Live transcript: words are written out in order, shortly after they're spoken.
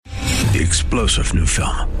The explosive new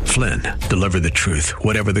film, Flynn, deliver the truth,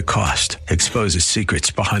 whatever the cost, exposes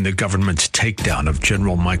secrets behind the government's takedown of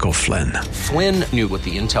General Michael Flynn. Flynn knew what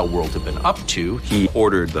the intel world had been up to. He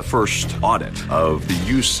ordered the first audit of the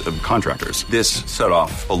use of contractors. This set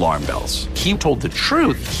off alarm bells. He told the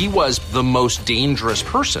truth. He was the most dangerous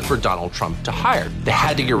person for Donald Trump to hire. They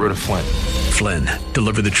had to get rid of Flynn. Flynn,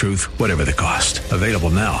 deliver the truth, whatever the cost. Available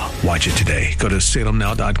now. Watch it today. Go to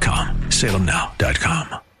salemnow.com.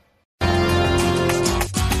 salemnow.com.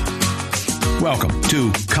 Welcome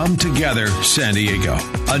to Come Together San Diego,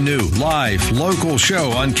 a new live local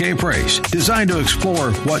show on K-Praise designed to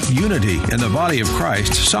explore what unity in the body of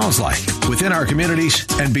Christ sounds like within our communities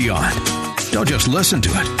and beyond. Don't just listen to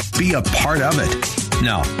it, be a part of it.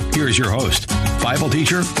 Now, here's your host, Bible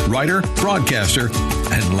teacher, writer, broadcaster,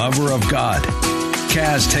 and lover of God,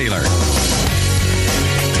 Kaz Taylor.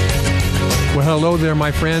 Well, hello there,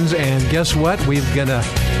 my friends, and guess what? We're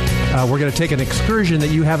going to take an excursion that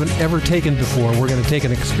you haven't ever taken before. We're going to take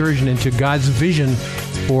an excursion into God's vision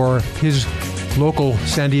for His local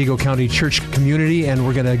San Diego County church community, and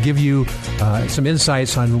we're going to give you some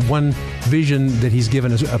insights on one vision that He's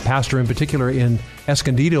given a pastor in particular in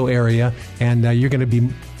Escondido area, and you're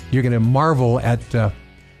going to marvel at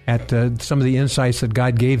some of the insights that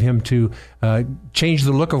God gave him to change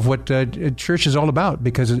the look of what church is all about,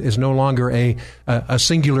 because it's no longer a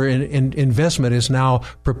singular investment. It's now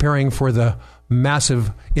preparing for the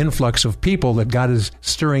massive influx of people that God is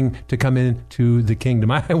stirring to come into the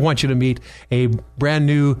kingdom. I want you to meet a brand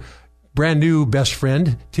new best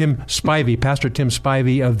friend, Tim Spivey, Pastor Tim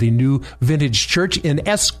Spivey of the New Vintage Church in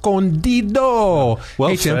Escondido.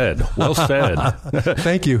 Well said. Well said.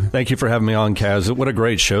 Thank you. Thank you for having me on, Kaz. What a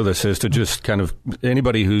great show this is, to just kind of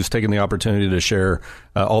anybody who's taken the opportunity to share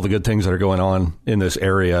all the good things that are going on in this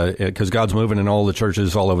area, because God's moving in all the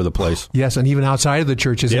churches all over the place. Yes, and even outside of the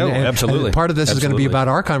churches. Yeah, and absolutely. And part of this is going to be about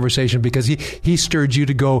our conversation, because he stirred you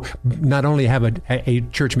to go not only have a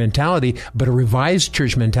church mentality, but a revised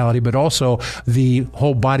church mentality, but also the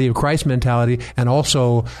whole body of Christ mentality, and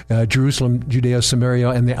also Jerusalem, Judea, Samaria,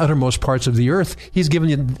 and the uttermost parts of the earth. He's given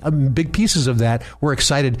you big pieces of that. We're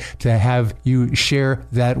excited to have you share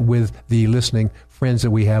that with the listening friends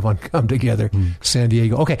that we have on Come Together San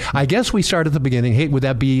Diego. Okay, I guess we start at the beginning. Hey, would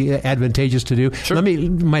that be advantageous to do? Sure.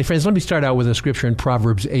 My friends, let me start out with a scripture in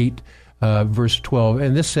Proverbs 8, verse 12.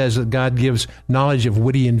 And this says that God gives knowledge of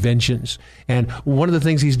witty inventions. And one of the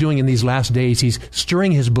things He's doing in these last days, He's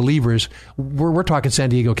stirring His believers. We're talking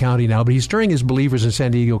San Diego County now, but He's stirring His believers in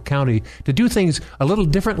San Diego County to do things a little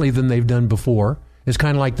differently than they've done before. It's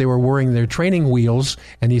kind of like they were wearing their training wheels,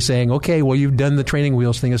 and He's saying, okay, well, you've done the training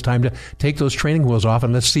wheels thing. It's time to take those training wheels off,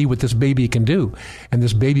 and let's see what this baby can do. And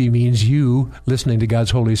this baby means you listening to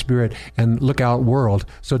God's Holy Spirit and look out world.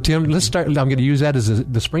 So, Tim, let's start. I'm going to use that as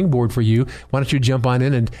the springboard for you. Why don't you jump on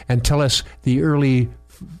in and tell us the early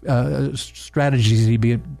strategies He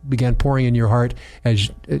began pouring in your heart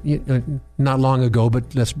as not long ago,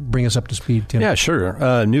 but let's bring us up to speed, Tim. Yeah,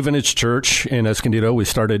 sure. New Vintage Church in Escondido, we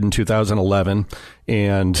started in 2011,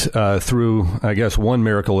 and through, I guess, one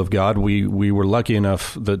miracle of God, we were lucky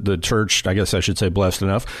enough that the church, I guess I should say blessed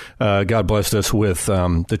enough, God blessed us with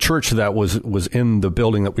the church that was in the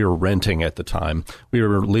building that we were renting at the time. We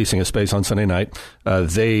were leasing a space on Sunday night.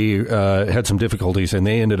 They had some difficulties, and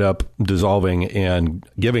they ended up dissolving and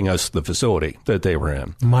giving us the facility that they were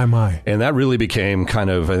in. My. And that really became kind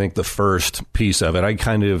of, I think, the first piece of it. I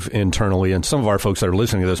kind of internally, and some of our folks that are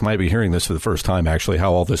listening to this might be hearing this for the first time, actually,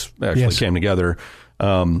 how all this actually came together.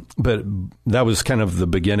 But that was kind of the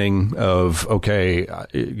beginning of, okay,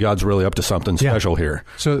 God's really up to something special here.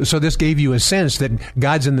 So this gave you a sense that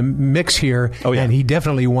God's in the mix here, and He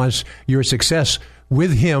definitely wants your success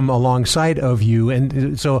with Him alongside of you.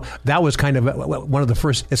 And so that was kind of one of the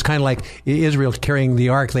first. It's kind of like Israel carrying the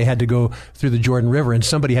ark. They had to go through the Jordan River, and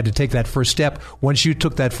somebody had to take that first step. Once you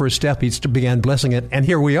took that first step, He began blessing it, and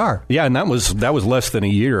here we are. Yeah, and that was less than a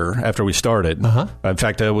year after we started. In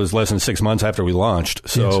fact, it was less than 6 months after we launched.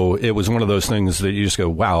 So It was one of those things that you just go,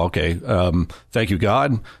 wow, okay, thank you,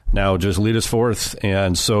 God. Now just lead us forth.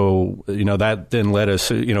 And so, that then led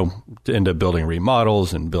us, into building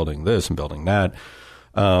remodels and building this and building that.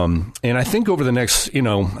 And I think over the next, 4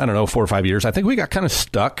 or 5 years, I think we got kind of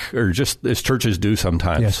stuck, or just as churches do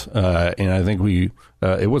sometimes. Yes. And I think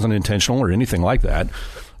it wasn't intentional or anything like that.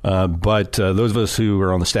 But those of us who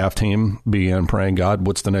are on the staff team began praying, God,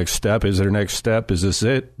 what's the next step? Is there a next step? Is this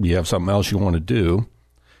it? Do you have something else you want to do?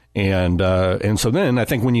 And so then I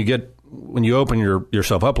think when you open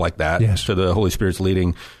yourself up like that to the Holy Spirit's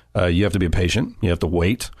leading, you have to be patient. You have to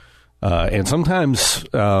wait. And sometimes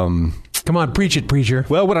Come on, preach it, preacher.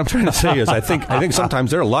 Well, what I'm trying to say is I think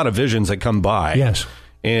sometimes there are a lot of visions that come by. Yes.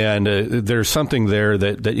 And there's something there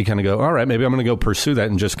that you kind of go, all right, maybe I'm going to go pursue that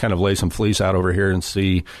and just kind of lay some fleece out over here and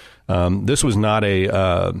see. This was not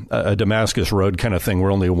a Damascus Road kind of thing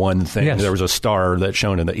where only one thing. Yes. There was a star that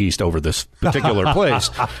shone in the east over this particular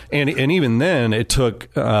place. And even then, it took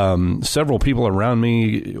several people around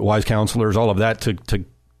me, wise counselors, all of that to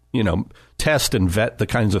test and vet the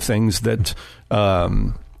kinds of things that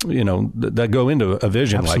that go into a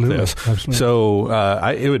vision like this. Absolutely.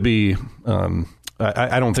 So it would be.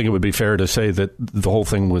 I don't think it would be fair to say that the whole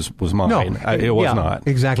thing was mine. No, it was not.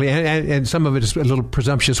 Exactly. And some of it is a little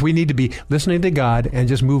presumptuous. We need to be listening to God and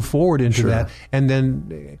just move forward into that. And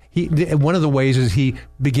then one of the ways is he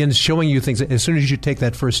begins showing you things. As soon as you take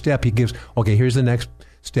that first step, he gives, okay, here's the next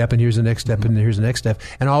step, and here's the next step, and here's the next step.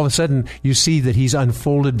 And all of a sudden, you see that he's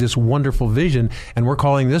unfolded this wonderful vision, and we're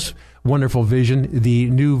calling this wonderful vision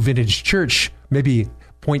the New Vintage Church, maybe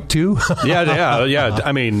 0.2? Yeah.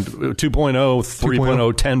 I mean, 2.0,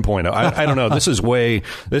 3.0, 10.0. I don't know. This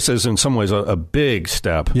is in some ways a big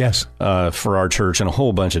step. Yes. For our church in a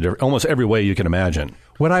whole bunch of different, almost every way you can imagine.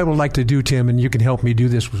 What I would like to do, Tim, and you can help me do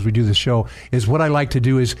this as we do this show, is what I like to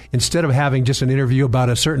do is instead of having just an interview about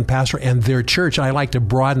a certain pastor and their church, I like to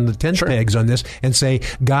broaden the tent pegs on this and say,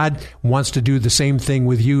 God wants to do the same thing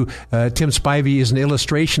with you. Tim Spivey is an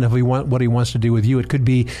illustration of what he wants to do with you. It could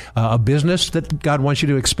be a business that God wants you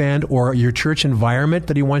to expand, or your church environment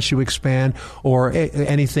that he wants you to expand, or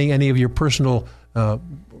any of your personal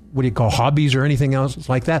hobbies or anything else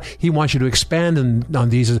like that. He wants you to expand on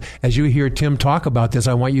these. As you hear Tim talk about this,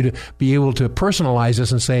 I want you to be able to personalize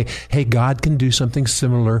this and say, hey, God can do something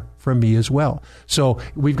similar for me as well. So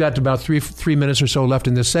we've got about three minutes or so left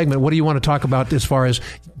in this segment. What do you want to talk about as far as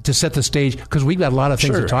to set the stage? Because we've got a lot of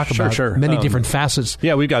things to talk about. Many different facets.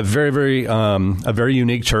 Yeah, we've got a very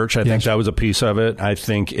unique church. I think that was a piece of it. I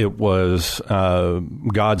think it was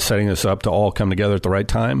God setting us up to all come together at the right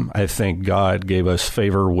time. I think God gave us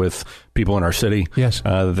favor with people in our city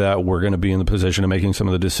that were going to be in the position of making some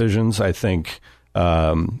of the decisions. I think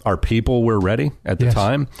our people were ready at the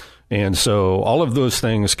time. And so all of those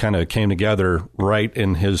things kind of came together right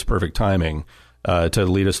in his perfect timing to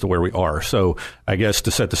lead us to where we are. So I guess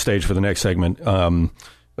to set the stage for the next segment,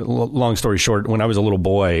 long story short, when I was a little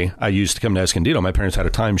boy, I used to come to Escondido. My parents had a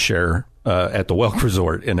timeshare at the Welk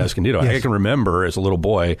Resort in Escondido. I can remember as a little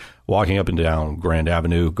boy walking up and down Grand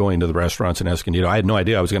Avenue, going to the restaurants in Escondido. I had no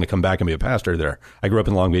idea I was going to come back and be a pastor there. I grew up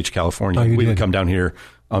in Long Beach, California. We would come down here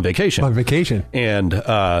on vacation. And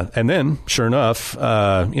then, sure enough,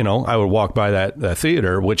 I would walk by that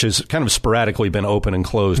theater, which has kind of sporadically been open and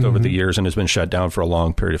closed over the years and has been shut down for a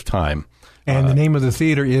long period of time. And the name of the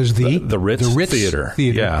theater is the Ritz Theater.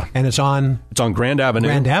 Yeah. And it's on Grand Avenue.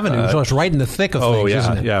 So it's right in the thick of things,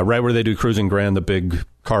 isn't it? Yeah, right where they do Cruising Grand, the big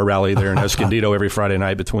car rally there in Escondido every Friday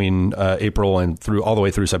night between April and all the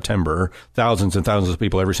way through September. Thousands and thousands of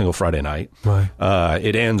people every single Friday night. Right.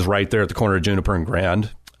 It ends right there at the corner of Juniper and Grand.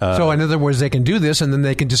 So in other words, they can do this, and then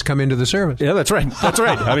they can just come into the service. Yeah, that's right.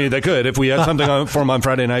 I mean, they could. If we had something for them on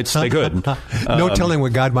Friday nights, they could. No telling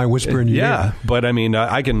what God might whisper in your ear. Yeah, but I mean,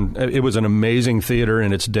 it was an amazing theater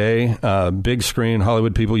in its day. Big screen.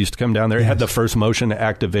 Hollywood people used to come down there. It had the first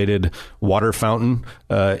motion-activated water fountain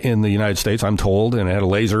in the United States, I'm told, and it had a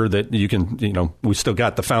laser that you can, we still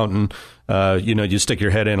got the fountain. You stick your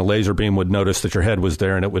head in, a laser beam would notice that your head was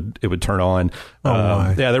there, and it would turn on.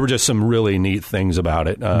 There were just some really neat things about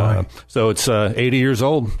it. So it's 80 years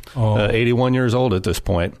old, 81 years old at this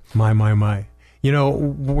point. My.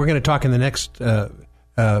 We're going to talk in the next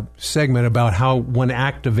segment about how one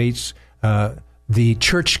activates the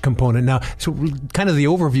church component. Now, so kind of the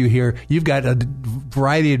overview here, you've got a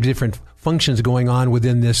variety of different functions going on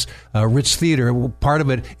within this Ritz Theater. Part of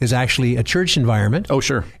it is actually a church environment. Oh,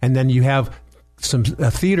 sure. And then you have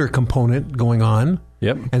a theater component going on.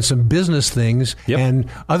 Yep. And some business things and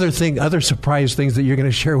other surprise things that you're going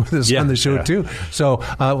to share with us on the show too. So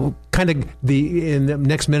kind of in the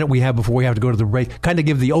next minute we have before we have to go to the break, kind of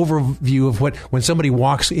give the overview of when somebody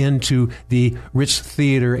walks into the Ritz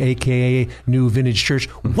Theater, aka New Vintage Church,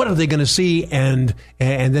 what are they going to see, and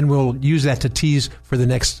then we'll use that to tease for the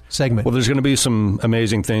next segment. Well, there's going to be some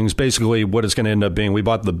amazing things. Basically, what it's going to end up being, we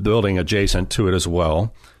bought the building adjacent to it as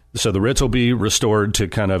well. So the Ritz will be restored to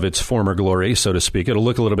kind of its former glory, so to speak. It'll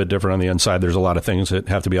look a little bit different on the inside. There's a lot of things that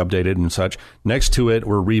have to be updated and such. Next to it,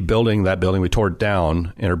 we're rebuilding that building. We tore it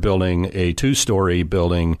down and are building a 2-story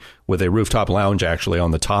building with a rooftop lounge actually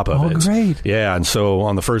on the top of it. Oh, great. Yeah, and so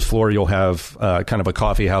on the first floor, you'll have kind of a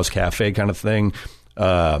coffee house cafe kind of thing.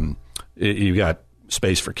 You got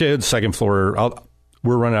space for kids. Second floor,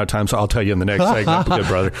 we're running out of time, so I'll tell you in the next segment, good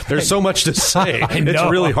brother. There's so much to say.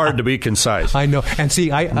 It's really hard to be concise. I know. And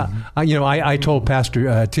see, I told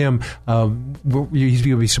Pastor Tim he's going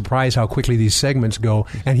to be surprised how quickly these segments go,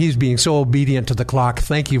 and he's being so obedient to the clock.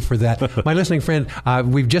 Thank you for that. My listening friend,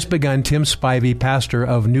 we've just begun. Tim Spivey, pastor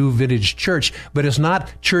of New Vintage Church, but it's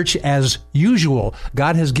not church as usual.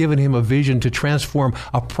 God has given him a vision to transform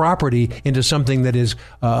a property into something that is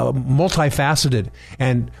multifaceted.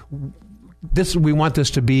 And we want this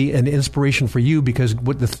to be an inspiration for you, because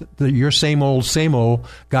with your same old,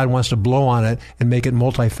 God wants to blow on it and make it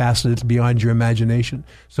multifaceted beyond your imagination.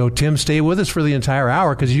 So, Tim, stay with us for the entire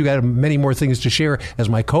hour, because you got many more things to share as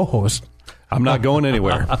my co-host. I'm not going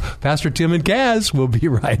anywhere. Pastor Tim and Kaz will be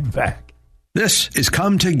right back. This is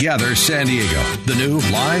Come Together San Diego, the new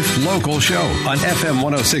live local show on FM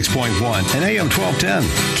 106.1 and AM 1210.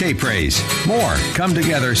 K-Praise. More Come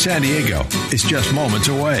Together San Diego is just moments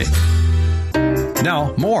away.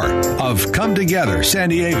 Now, more of Come Together San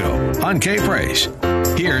Diego on K-Praise.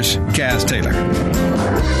 Here's Kaz Taylor.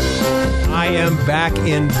 I am back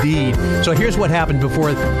indeed. So here's what happened before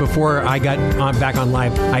I got back on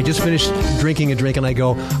live. I just finished drinking a drink, and I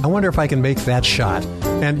go, I wonder if I can make that shot.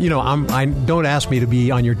 And, I don't ask me to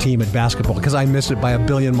be on your team at basketball, because I missed it by a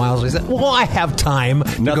billion miles. I said, well, I have time.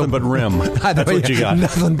 Nothing but rim. That's what you got.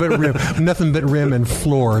 Nothing but rim. Nothing but rim and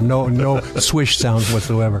floor. No swish sounds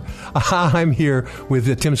whatsoever. I'm here with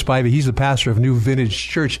Tim Spivey. He's the pastor of New Vintage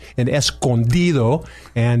Church in Escondido,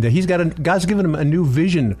 and God's given him a new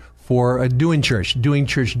vision for doing church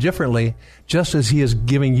differently, just as he is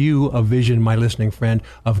giving you a vision, my listening friend,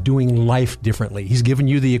 of doing life differently. He's given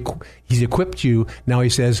you he's equipped you. Now he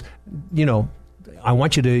says, I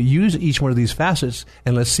want you to use each one of these facets,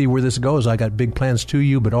 and let's see where this goes. I got big plans to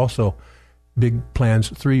you, but also big plans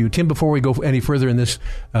through you. Tim, before we go any further in this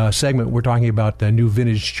segment, we're talking about New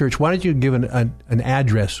Vintage Church. Why don't you give an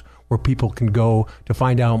address where people can go to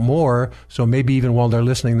find out more, so maybe even while they're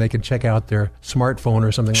listening, they can check out their smartphone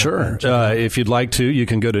or something like that. Sure. If you'd like to, you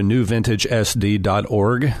can go to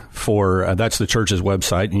newvintagesd.org that's the church's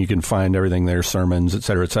website, and you can find everything there, sermons, et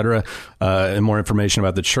cetera, and more information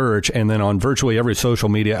about the church. And then on virtually every social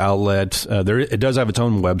media outlet, it does have its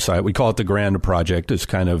own website. We call it the Grand Project. It's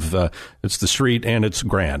kind of, it's the street and it's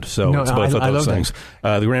grand. So it's both of those things.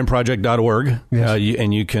 Thegrandproject.org, yes.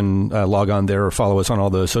 And you can log on there or follow us on all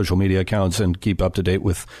the social media accounts and keep up to date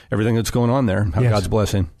with everything that's going on there. Have God's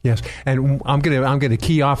blessing. Yes, and I'm gonna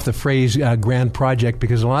key off the phrase grand project,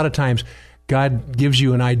 because a lot of times God gives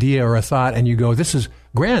you an idea or a thought, and you go, "This is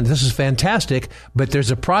grand, this is fantastic," but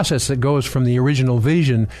there's a process that goes from the original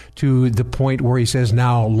vision to the point where He says,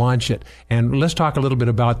 "Now launch it." And let's talk a little bit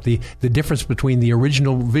about the difference between the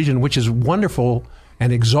original vision, which is wonderful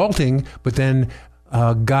and exalting, but then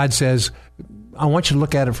God says, I want you to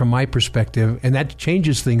look at it from my perspective, and that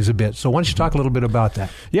changes things a bit. So why don't you talk a little bit about that?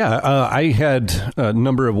 Yeah, I had a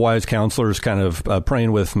number of wise counselors kind of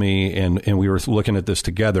praying with me, and we were looking at this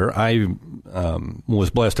together. I was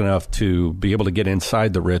blessed enough to be able to get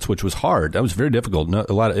inside the Ritz, which was hard. That was very difficult. It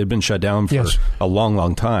had been shut down for a long,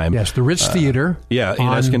 long time. Yes, the Ritz Theater. In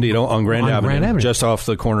Escondido on Grand Avenue, just off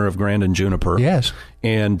the corner of Grand and Juniper. Yes.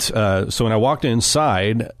 And so when I walked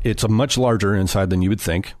inside, it's a much larger inside than you would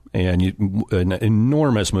think, and an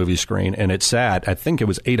enormous movie screen, and it sat, I think it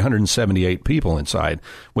was 878 people inside,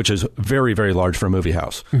 which is very, very large for a movie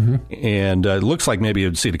house. Mm-hmm. And it looks like maybe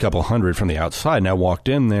you'd seat a couple hundred from the outside. And I walked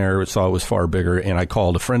in there, saw it was far bigger, and I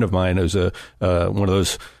called a friend of mine who's one of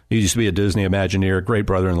those. He used to be a Disney Imagineer, great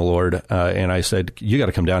brother in the Lord, and I said, you got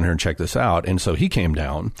to come down here and check this out. And so he came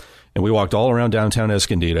down, and we walked all around downtown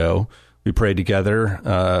Escondido. We prayed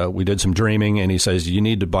together. We did some dreaming, and he says, you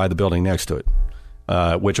need to buy the building next to it.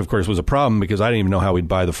 Which, of course, was a problem because I didn't even know how we'd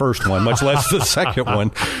buy the first one, much less the second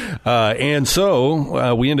one. And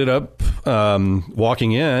so we ended up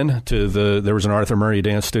walking in to there was an Arthur Murray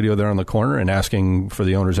dance studio there on the corner, and asking for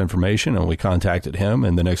the owner's information, and we contacted him.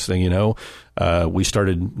 And the next thing you know, we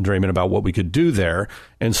started dreaming about what we could do there.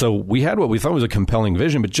 And so we had what we thought was a compelling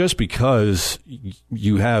vision, but just because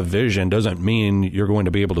you have vision doesn't mean you're going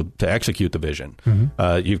to be able to execute the vision.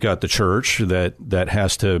 Mm-hmm. You've got the church that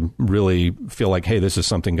has to really feel like, hey, this is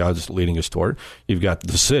something God's leading us toward. You've got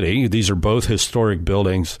the city. These are both historic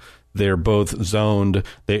buildings. They're both zoned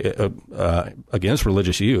against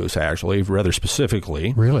religious use, actually, rather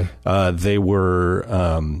specifically. Really? They were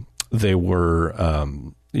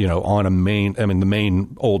on the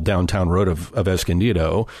main old downtown road of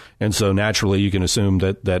Escondido. And so naturally you can assume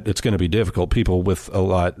that it's going to be difficult. People with a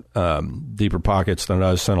lot deeper pockets than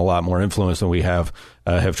us and a lot more influence than we have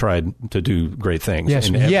tried to do great things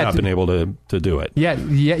and have not been able to do it.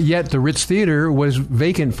 Yet the Ritz Theater was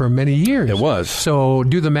vacant for many years. It was. So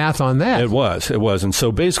do the math on that. It was. And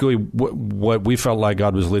so basically what we felt like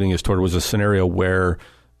God was leading us toward was a scenario where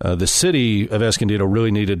the city of Escondido really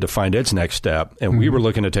needed to find its next step, and we were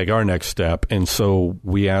looking to take our next step. And so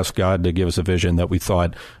we asked God to give us a vision that we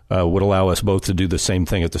thought would allow us both to do the same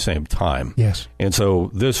thing at the same time. Yes. And so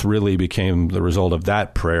this really became the result of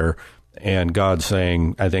that prayer, and God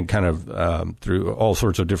saying, I think kind of through all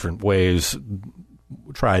sorts of different ways,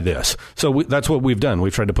 try this. So that's what we've done.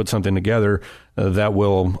 We've tried to put something together that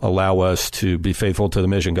will allow us to be faithful to the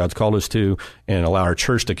mission God's called us to, and allow our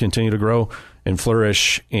church to continue to grow and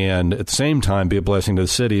flourish, and at the same time be a blessing to the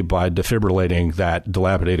city by defibrillating that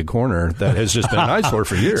dilapidated corner that has just been an eyesore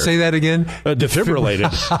for years. Say that again.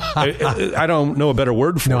 Defibrillated. I don't know a better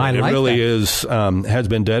word for it. It really is has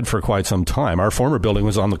been dead for quite some time. Our former building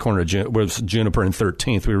was on the corner of was Juniper and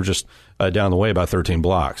 13th. We were just down the way about 13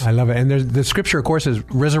 blocks. I love it. And the scripture, of course, is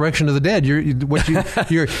resurrection of the dead.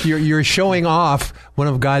 You're showing off one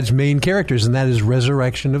of God's main characters, and that is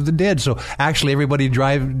resurrection of the dead. So actually, everybody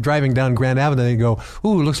driving down Grand Avenue, they go,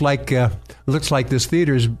 "Ooh, looks like this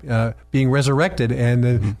theater is being resurrected,"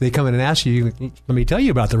 and they come in and ask you, "Let me tell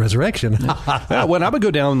you about the resurrection." When I would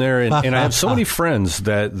go down there, and I have so many friends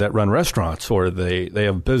that run restaurants or they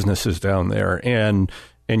have businesses down there, and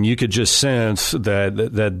you could just sense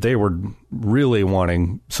that they were really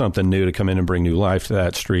wanting something new to come in and bring new life to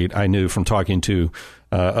that street. I knew from talking to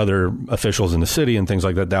other officials in the city and things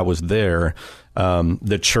like that was there.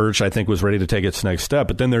 The church, I think, was ready to take its next step.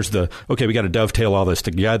 But then there's we got to dovetail all this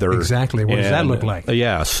together. Exactly. What does that look like?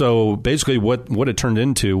 Yeah. So basically what it turned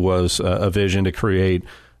into was a vision to create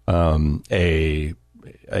a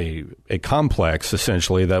complex,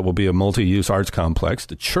 essentially, that will be a multi-use arts complex.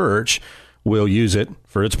 The church will use it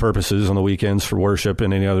for its purposes on the weekends for worship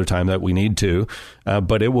and any other time that we need to.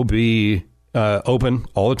 But it will be open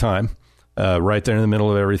all the time, right there in the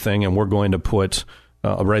middle of everything. And we're going to put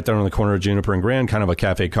right there on the corner of Juniper and Grand, kind of a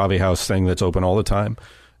cafe coffee house thing that's open all the time.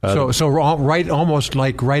 So right, almost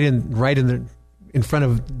like right in front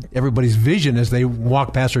of everybody's vision as they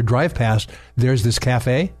walk past or drive past, there's this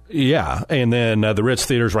cafe. Yeah, and then the Ritz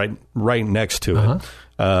Theater's right next to it.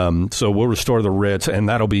 So we'll restore the Ritz, and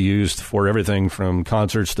that'll be used for everything from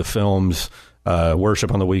concerts to films,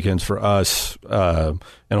 worship on the weekends for us, and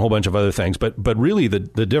a whole bunch of other things. But really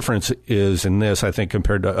the difference is in this, I think,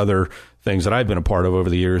 compared to other things that I've been a part of over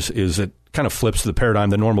the years, is it kind of flips the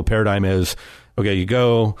paradigm. The normal paradigm is, okay, you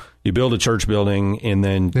build a church building, and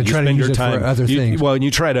then you spend your time for other things. Well, and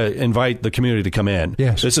you try to invite the community to come in.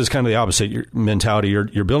 Yes. This is kind of the opposite mentality.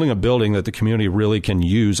 You're building a building that the community really can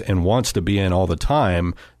use and wants to be in all the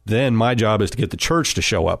time. Then my job is to get the church to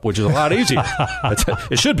show up, which is a lot easier.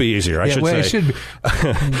 It should be easier, I should say. It should be.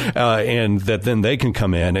 And that then they can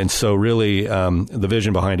come in. And so really the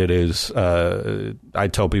vision behind it is, I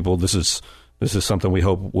tell people this is something we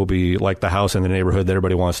hope will be like the house in the neighborhood that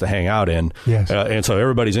everybody wants to hang out in. Yes. And so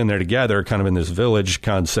everybody's in there together, kind of in this village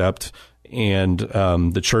concept. And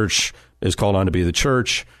the church is called on to be the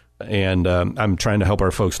church. And I'm trying to help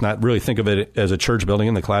our folks not really think of it as a church building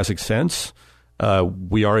in the classic sense.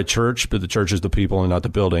 We are a church, but the church is the people and not the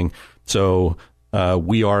building. So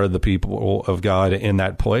we are the people of God in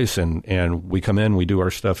that place. And we come in, we do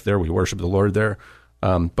our stuff there, we worship the Lord there.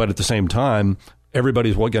 But at the same time,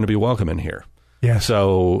 everybody's going to be welcome in here. Yeah.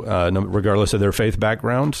 So regardless of their faith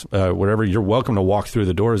background, whatever, you're welcome to walk through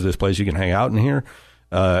the doors of this place. You can hang out in here.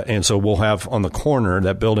 And so we'll have on the corner,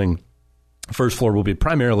 that building, first floor will be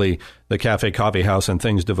primarily the cafe coffee house and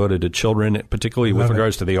things devoted to children, particularly with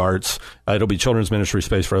regards to the arts. It'll be children's ministry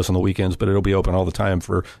space for us on the weekends, but it'll be open all the time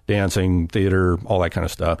for dancing, theater, all that kind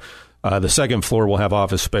of stuff. The second floor will have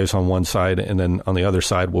office space on one side, and then on the other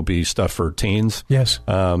side will be stuff for teens. Yes.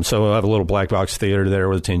 So we'll have a little black box theater there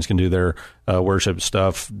where the teens can do their worship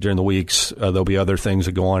stuff during the weeks. There'll be other things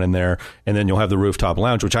that go on in there. And then you'll have the rooftop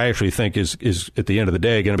lounge, which I actually think is at the end of the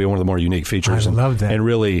day, going to be one of the more unique features. I love that. And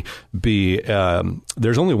really be,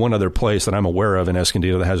 there's only one other place that I'm aware of in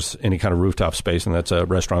Escondido that has any kind of rooftop space, and that's a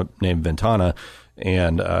restaurant named Ventana.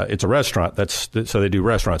 And it's a restaurant. So they do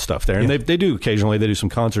restaurant stuff there, and they do occasionally. They do some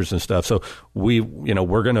concerts and stuff. So we're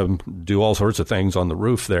going to do all sorts of things on the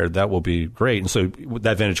roof there. That will be great. And so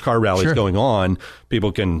that vintage car rally is going on.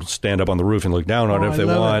 People can stand up on the roof and look down on it if they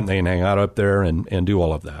want. They can hang out up there and do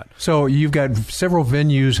all of that. So you've got several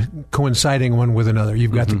venues coinciding one with another.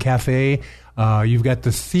 You've got the cafe You've got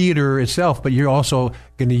the theater itself, but you're also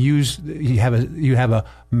going to you have a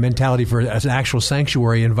mentality for as an actual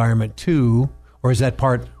sanctuary environment too, or is that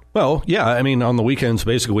part? Well, yeah. I mean, on the weekends,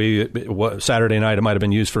 basically, Saturday night it might have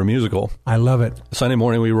been used for a musical. I love it. Sunday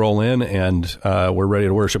morning we roll in and we're ready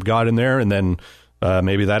to worship God in there, and then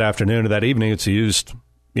maybe that afternoon or that evening it's used,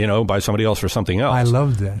 by somebody else for something else. I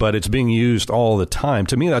love that. But it's being used all the time.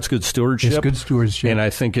 To me, that's good stewardship. It's good stewardship. And I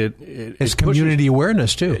think it's community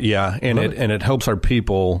awareness, too. Yeah, and it helps our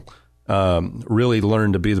people really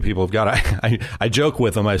learn to be the people of God. I joke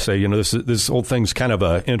with them. I say, this whole thing's kind of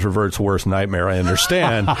a introvert's worst nightmare. I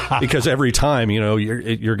understand because every time,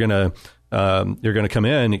 you're gonna come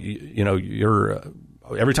in,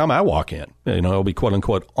 every time I walk in, it'll be quote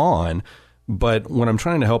unquote on. But what I'm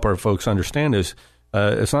trying to help our folks understand is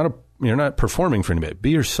it's not you're not performing for anybody. Be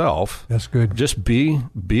yourself. That's good. Just be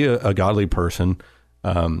a godly person.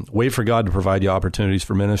 Wait for God to provide you opportunities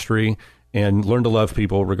for ministry. And learn to love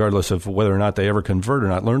people regardless of whether or not they ever convert or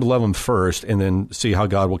not. Learn to love them first and then see how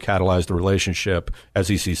God will catalyze the relationship as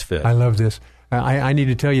he sees fit. I love this. I need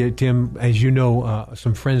to tell you, Tim, as you know,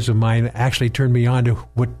 some friends of mine actually turned me on to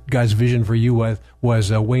what God's vision for you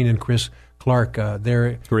was Wayne and Chris Clark.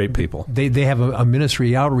 They're great people. They have a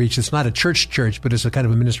ministry outreach. It's not a church, but it's a kind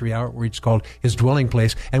of a ministry outreach called His Dwelling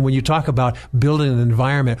Place. And when you talk about building an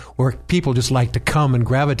environment where people just like to come and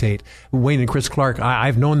gravitate, Wayne and Chris Clark,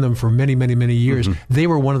 I've known them for many, many, many years. Mm-hmm. They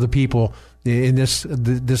were one of the people in this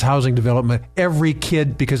housing development. Every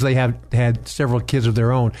kid, because they have had several kids of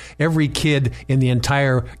their own, every kid in the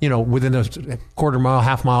entire, within a quarter mile,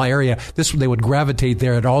 half mile area, they would gravitate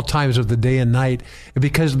there at all times of the day and night,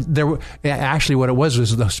 because actually what it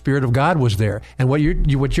was the Spirit of God was there. And what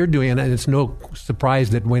you're doing, and it's no surprise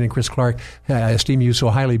that Wayne and Chris Clark esteem you so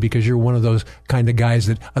highly, because you're one of those kind of guys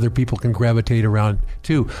that other people can gravitate around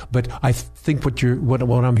too. But I think what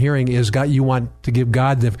I'm hearing is you want to give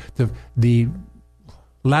God the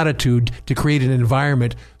latitude to create an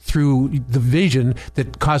environment through the vision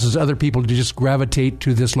that causes other people to just gravitate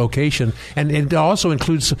to this location. And it also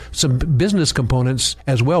includes some business components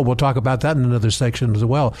as well. We'll talk about that in another section as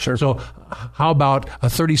well. Sure. So how about a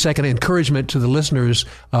 30-second encouragement to the listeners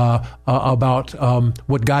about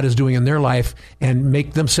what God is doing in their life, and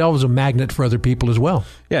make themselves a magnet for other people as well?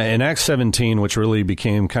 Yeah, in Acts 17, which really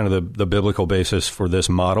became kind of the biblical basis for this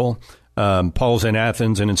model, Paul's in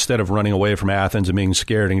Athens, and instead of running away from Athens and being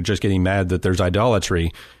scared and just getting mad that there's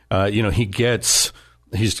idolatry, he's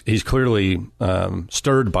clearly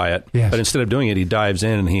stirred by it. Yes. But instead of doing it, he dives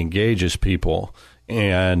in and he engages people.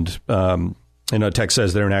 And the text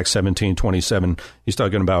says there in Acts 17:27, he's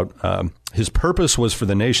talking about his purpose was for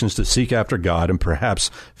the nations to seek after God and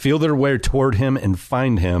perhaps feel their way toward him and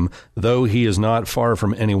find him, though he is not far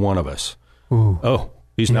from any one of us. Ooh. Oh.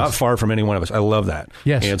 He's not far from any one of us. I love that.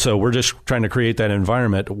 Yes. And so we're just trying to create that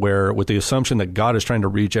environment where, with the assumption that God is trying to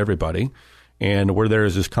reach everybody, and we're there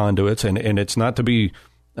as his conduits, and it's not to be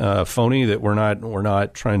phony, that we're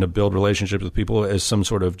not trying to build relationships with people as some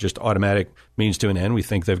sort of just automatic means to an end. We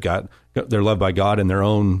think they're loved by God in their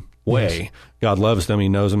own way. Yes. God loves them. He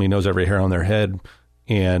knows them. He knows every hair on their head.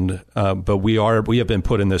 And but we have been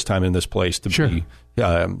put in this time, in this place to sure. be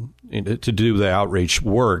to do the outreach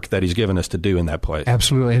work that he's given us to do in that place.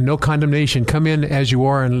 Absolutely, and no condemnation. Come in as you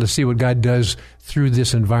are, and let's see what God does through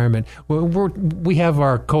this environment. We have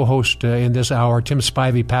our co-host in this hour, Tim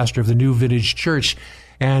Spivey, pastor of the New Vintage Church.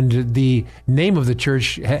 And the name of the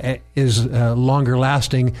church is longer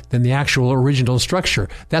lasting than the actual original structure.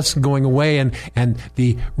 That's going away, and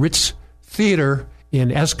the Ritz Theater in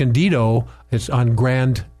Escondido, it's on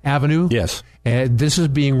Grand Avenue. Yes. This is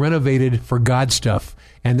being renovated for God stuff.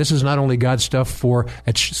 And this is not only God stuff for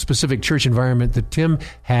a specific church environment that Tim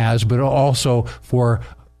has, but also for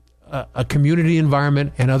a community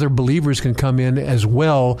environment, and other believers can come in as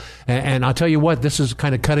well. And I'll tell you what, this is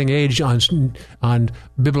kind of cutting edge on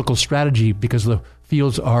biblical strategy, because the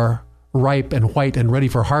fields are ripe and white and ready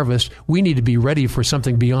for harvest. We need to be ready for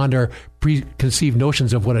something beyond our preconceived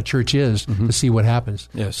notions of what a church is to see what happens.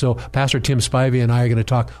 Yes. So Pastor Tim Spivey and I are going to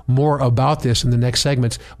talk more about this in the next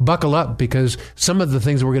segments. Buckle up, because some of the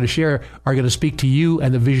things that we're going to share are going to speak to you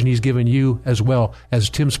and the vision he's given you, as well as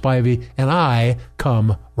Tim Spivey and I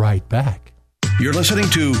come right back. You're listening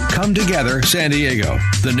to Come Together San Diego,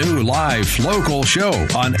 the new live local show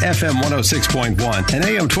on FM 106.1 and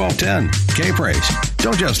AM 1210. K-Praise.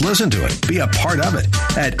 Don't just listen to it, be a part of it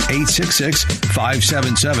at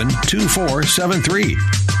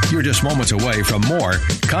 866-577-2473. You're just moments away from more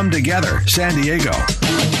Come Together San Diego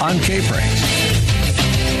on K-Praise.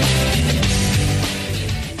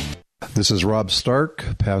 This is Rob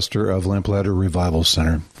Stark, pastor of Lamplighter Revival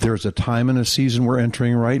Center. There's a time and a season we're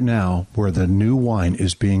entering right now where the new wine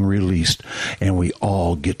is being released, and we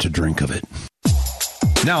all get to drink of it.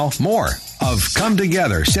 Now, more of Come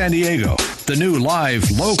Together San Diego, the new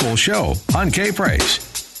live local show on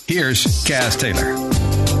K-Praise. Here's Kaz Taylor.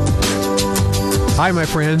 Hi, my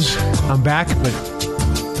friends. I'm back, but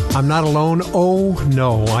I'm not alone. Oh,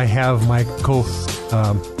 no. I have my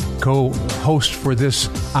co-host for this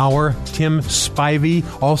hour, Tim Spivey,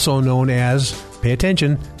 also known as, pay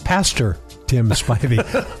attention, Pastor Tim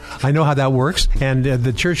Spivey. I know how that works. And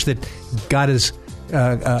the church that God has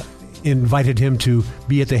invited him to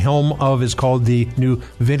be at the helm of is called the New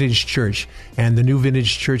Vintage Church. And the New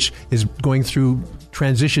Vintage Church is going through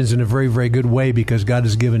transitions in a very, very good way because God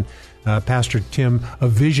has given Pastor Tim a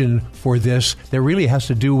vision for this that really has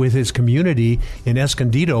to do with his community in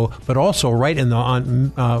Escondido, but also right in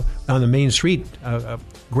on the main street,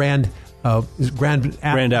 Grand Avenue,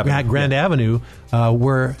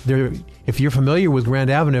 where there. If you're familiar with Grand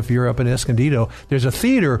Avenue, if you're up in Escondido, there's a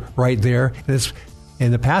theater right there, and it's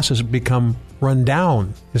in the past has become run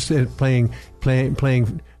down. It's playing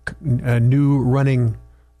new running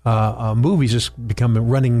movies. It's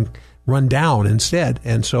become run down instead.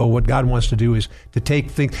 And so what God wants to do is to take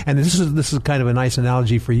things, and this is kind of a nice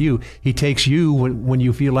analogy for you. He takes you when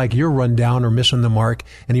you feel like you're run down or missing the mark,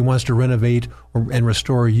 and he wants to renovate and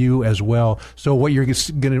restore you as well. So what you're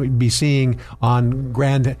going to be seeing on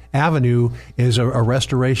Grand Avenue is a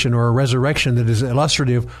restoration or a resurrection that is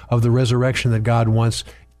illustrative of the resurrection that God wants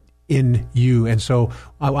in you. And so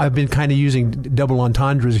I've been kind of using double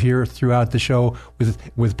entendres here throughout the show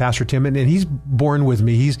with Pastor Tim, and he's borne with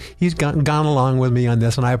me. He's gone along with me on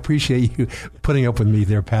this, and I appreciate you putting up with me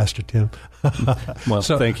there, Pastor Tim. Well,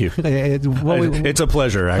 thank you. It's a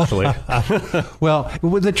pleasure, actually. Well,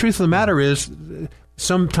 the truth of the matter is,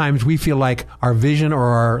 sometimes we feel like our vision or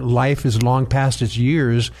our life is long past its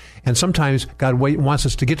years, and sometimes God wants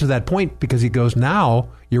us to get to that point because he goes, now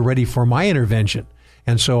you're ready for my intervention.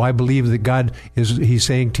 And so I believe that God he's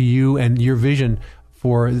saying to you and your vision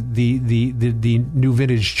for the New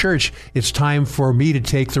Vintage Church, it's time for me to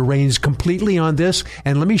take the reins completely on this,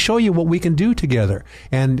 and let me show you what we can do together.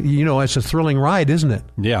 And, it's a thrilling ride, isn't it?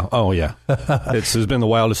 Yeah. Oh, yeah. It's been the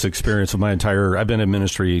wildest experience of my I've been in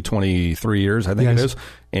ministry 23 years, I think it is.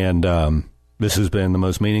 And this has been the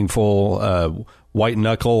most meaningful white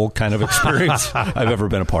knuckle kind of experience I've ever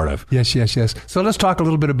been a part of. Yes. So let's talk a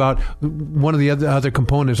little bit about one of the other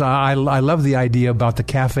components. I love the idea about the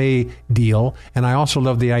cafe deal, and I also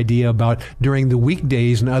love the idea about during the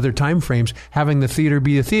weekdays and other time frames having the theater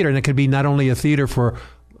be a theater, and it could be not only a theater for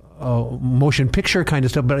motion picture kind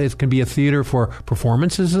of stuff, but it can be a theater for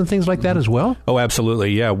performances and things like that as well. Oh,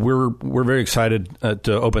 absolutely. Yeah, we're very excited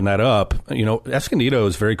to open that up. Escondido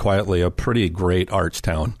is very quietly a pretty great arts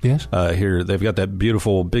town. Yes. Here they've got that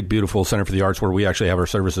big, beautiful Center for the Arts where we actually have our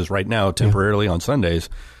services right now temporarily on Sundays.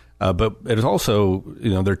 But it is also,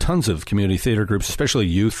 there are tons of community theater groups, especially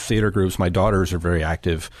youth theater groups. My daughters are very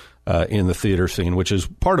active in the theater scene, which is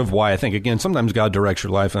part of why I think, again, sometimes God directs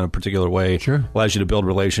your life in a particular way, allows you to build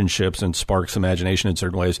relationships and sparks imagination in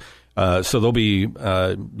certain ways. So there'll be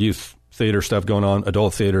youth theater stuff going on,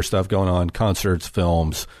 adult theater stuff going on, concerts,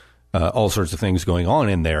 films, all sorts of things going on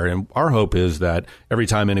in there. And our hope is that every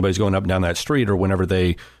time anybody's going up and down that street or whenever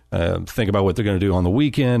they think about what they're going to do on the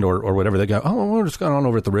weekend or whatever, they go, oh, what's going on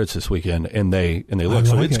over at the Ritz this weekend? And they look.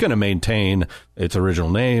 So it's going to maintain its original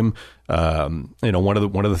name. One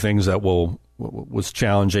of the things that was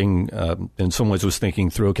challenging in some ways was thinking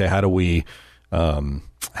through, okay, how do we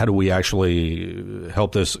actually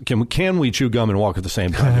help this? Can we chew gum and walk at the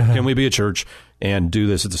same time? Can we be a church and do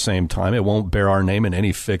this at the same time? It won't bear our name in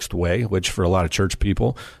any fixed way, which for a lot of church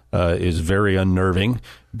people is very unnerving.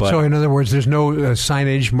 But so, in other words, there's no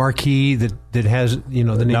signage marquee that has the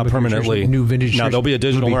name not of permanently. New Vintage. Now there'll be a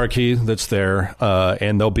digital marquee that's there,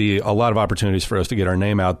 and there'll be a lot of opportunities for us to get our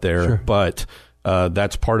name out there. Sure. But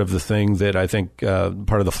that's part of the thing that I think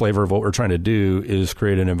part of the flavor of what we're trying to do is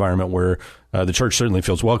create an environment where the church certainly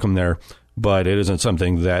feels welcome there, but it isn't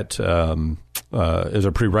something that is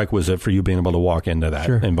a prerequisite for you being able to walk into that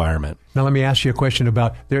environment. Now, let me ask you a question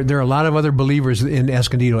about, there are a lot of other believers in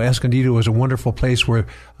Escondido. Escondido is a wonderful place where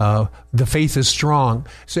the faith is strong.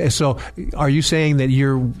 So are you saying that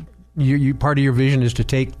you part of your vision is to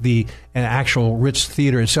take an actual Ritz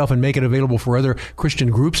Theater itself and make it available for other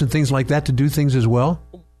Christian groups and things like that to do things as well?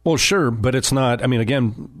 Well, sure, but it's not. I mean,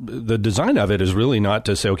 again, the design of it is really not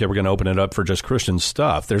to say, okay, we're going to open it up for just Christian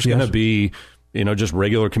stuff. There's going to be just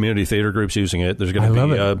regular community theater groups using it. There's going to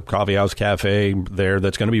be a coffee house cafe there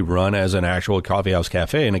that's going to be run as an actual coffee house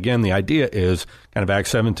cafe. And again, the idea is kind of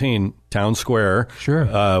Acts 17, town square. Sure.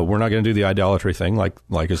 We're not going to do the idolatry thing like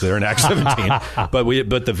is there in Acts 17.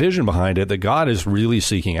 but the vision behind it, that God is really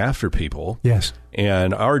seeking after people. Yes.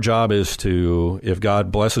 And our job is to, if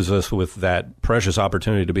God blesses us with that precious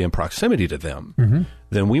opportunity to be in proximity to them,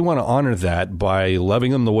 then we want to honor that by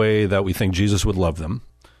loving them the way that we think Jesus would love them,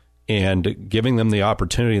 and giving them the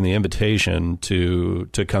opportunity and the invitation to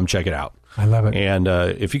come check it out. I love it. And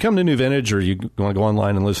if you come to New Vintage, or you want to go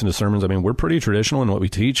online and listen to sermons, I mean, we're pretty traditional in what we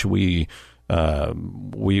teach. We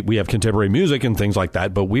have contemporary music and things like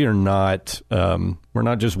that, but we are not. We're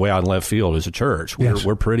not just way out in left field as a church.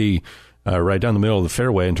 We're pretty right down the middle of the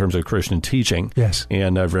fairway in terms of Christian teaching. Yes,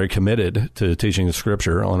 and very committed to teaching the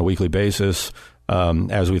Scripture on a weekly basis,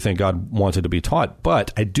 as we think God wants it to be taught.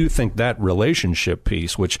 But I do think that relationship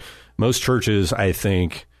piece, which most churches, I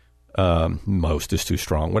think, most is too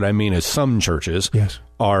strong. What I mean is some churches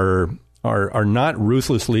are not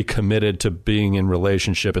ruthlessly committed to being in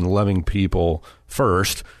relationship and loving people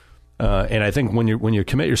first. And I think when you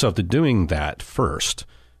commit yourself to doing that first,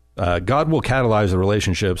 God will catalyze the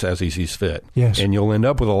relationships as he sees fit. Yes. And you'll end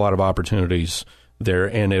up with a lot of opportunities there,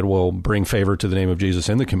 and it will bring favor to the name of Jesus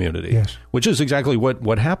in the community, which is exactly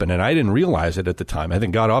what happened. And I didn't realize it at the time. I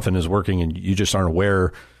think God often is working and you just aren't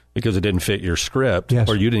aware because it didn't fit your script,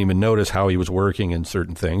 or you didn't even notice how he was working in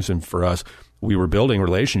certain things. And for us, we were building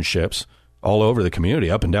relationships all over the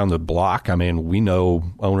community, up and down the block. I mean, we know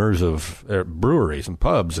owners of breweries and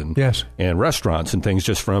pubs and restaurants and things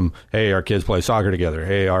just from, hey, our kids play soccer together.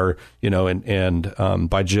 Hey,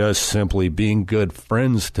 by just simply being good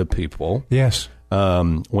friends to people. Yes.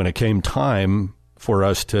 When it came time for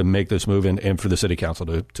us to make this move and for the city council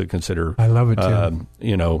to consider, I love it, Tim.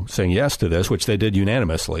 Saying yes to this, which they did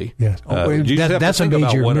unanimously. Yes. That's a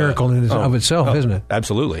major miracle of itself, isn't it?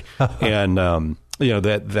 Absolutely. And,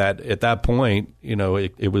 that at that point,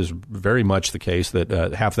 it was very much the case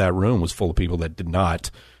that half that room was full of people that did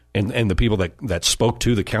not, and the people that spoke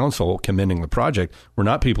to the council commending the project were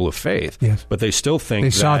not people of faith. Yes. But they still think they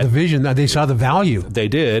saw the vision, they saw the value. They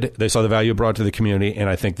did. They saw the value brought to the community, and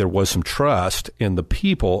I think there was some trust in the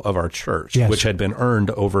people of our church, which had been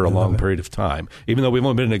earned over a long period of time, even though we've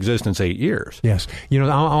only been in existence 8 years. Yes. I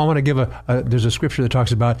want to give there's a scripture that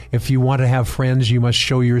talks about if you want to have friends, you must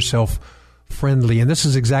show yourself friendly, and this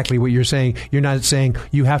is exactly what you're saying. You're not saying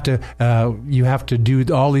you have to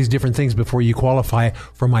do all these different things before you qualify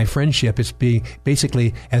for my friendship. It's being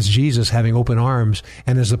basically as Jesus having open arms,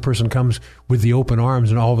 and as the person comes with the open arms,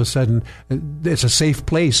 and all of a sudden it's a safe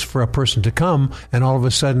place for a person to come, and all of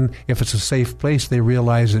a sudden, if it's a safe place, they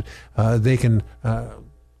realize that they can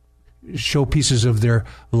show pieces of their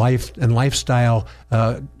life and lifestyle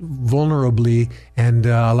vulnerably, and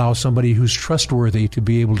allow somebody who's trustworthy to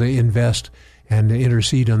be able to invest and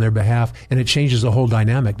intercede on their behalf. And it changes the whole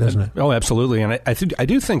dynamic, doesn't it? Oh, absolutely. And I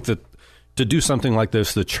do think that to do something like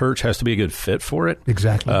this, the church has to be a good fit for it.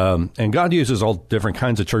 Exactly. And God uses all different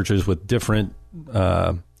kinds of churches with different,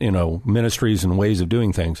 ministries and ways of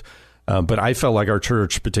doing things. But I felt like our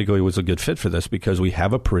church particularly was a good fit for this because we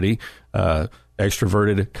have a pretty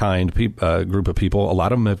extroverted, kind group of people. A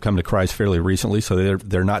lot of them have come to Christ fairly recently, so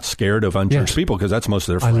they're not scared of unchurched people because that's most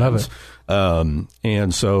of their friends. I love it.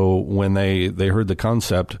 And so when they heard the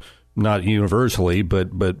concept, not universally,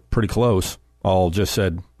 but pretty close, all just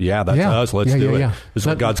said, that's us, let's do it. This is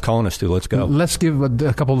what God's calling us to, let's go. Let's give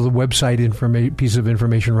a couple of the website pieces of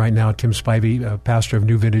information right now. Tim Spivey, pastor of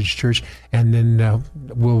New Vintage Church, and then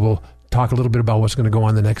we'll talk a little bit about what's going to go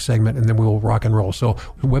on the next segment, and then we'll rock and roll. So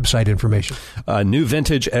website information.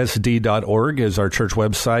 NewVintageSD.org is our church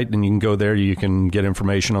website, and you can go there. You can get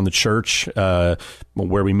information on the church, where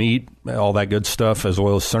we meet, all that good stuff, as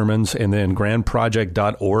well as sermons. And then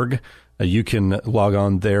grandproject.org. You can log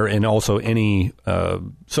on there, and also any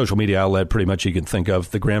social media outlet pretty much you can think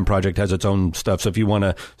of. The Grand Project has its own stuff, so if you want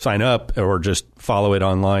to sign up or just follow it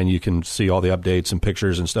online, you can see all the updates and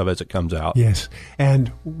pictures and stuff as it comes out. Yes,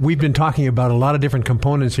 and we've been talking about a lot of different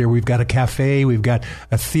components here. We've got a cafe, we've got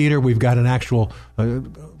a theater, we've got an actual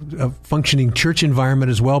a functioning church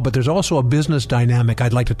environment as well, but there's also a business dynamic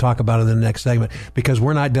I'd like to talk about in the next segment, because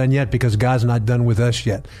we're not done yet, because God's not done with us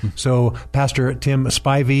yet. So Pastor Tim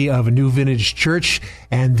Spivey of New Vintage Church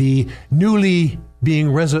and the newly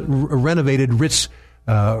being renovated Ritz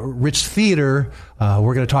Theater,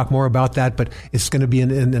 we're going to talk more about that, but it's going to be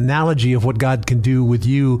an analogy of what God can do with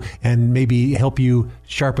you and maybe help you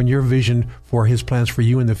sharpen your vision for his plans for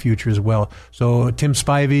you in the future as well. So Tim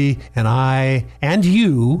Spivey and I and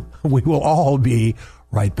you, we will all be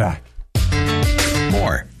right back.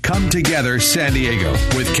 More Come Together San Diego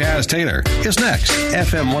with Kaz Taylor is next.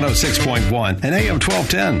 FM 106.1 and AM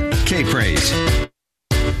 1210. K-Praise.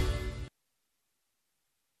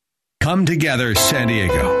 Come Together San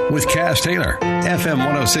Diego with Kaz Taylor. FM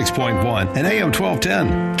 106.1 and AM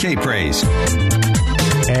 1210. K-Praise.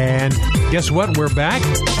 And guess what? We're back.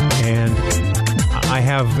 And I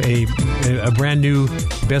have a brand new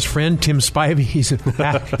best friend, Tim Spivey. He's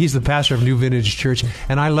the pastor of New Vintage Church,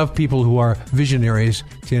 and I love people who are visionaries,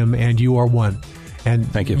 Tim, and you are one. And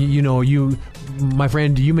thank you. You know, my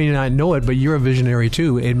friend, you may not know it, but you're a visionary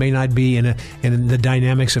too. It may not be in the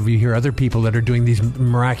dynamics of you hear other people that are doing these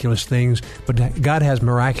miraculous things, but God has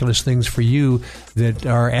miraculous things for you that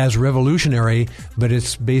are as revolutionary, but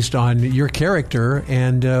it's based on your character.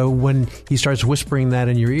 And when He starts whispering that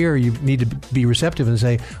in your ear, you need to be receptive and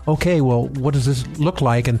say, okay, well, what does this look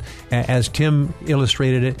like? And as Tim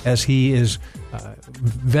illustrated it, as he is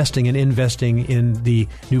investing in the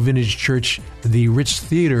New Vintage Church, the Ritz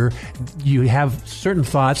Theater, you have certain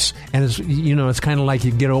thoughts, and it's kind of like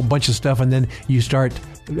you get a whole bunch of stuff, and then you start.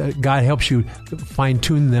 God helps you fine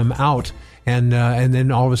tune them out, and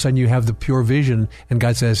then all of a sudden you have the pure vision, and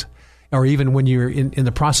God says. Or even when you're in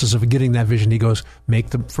the process of getting that vision, He goes, make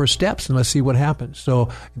the first steps and let's see what happens. So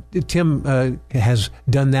Tim has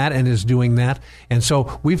done that and is doing that. And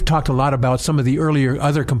so we've talked a lot about some of the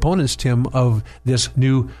other components, Tim, of this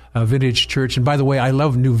new vintage church. And by the way, I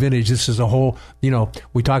love new vintage. This is a whole,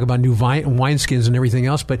 we talk about new wineskins and everything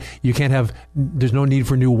else, but you can't there's no need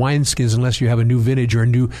for new wineskins unless you have a new vintage or a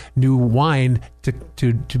new wine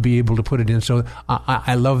to be able to put it in. So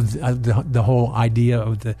I love the whole idea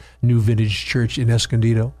of the new vintage church in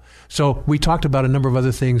Escondido. So we talked about a number of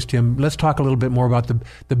other things, Tim. Let's talk a little bit more about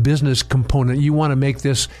the business component. You want to make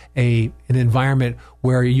this an environment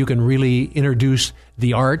where you can really introduce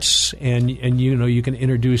the arts and you can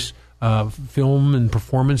introduce film and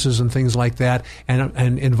performances and things like that,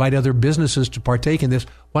 and invite other businesses to partake in this.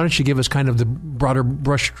 Why don't you give us kind of the broader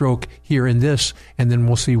brushstroke here in this, and then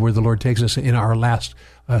we'll see where the Lord takes us in our last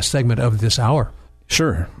segment of this hour.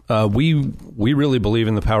 Sure. We really believe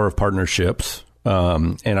in the power of partnerships.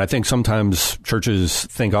 And I think sometimes churches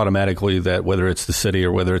think automatically that whether it's the city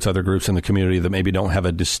or whether it's other groups in the community that maybe don't have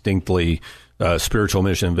a distinctly spiritual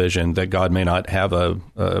mission and vision, that God may not have a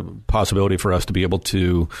possibility for us to be able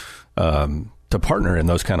to partner in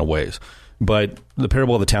those kind of ways. But the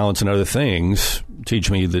parable of the talents and other things teach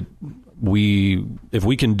me that if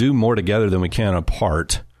we can do more together than we can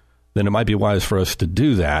apart, then it might be wise for us to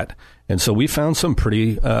do that. And so we found some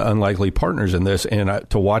pretty unlikely partners in this, and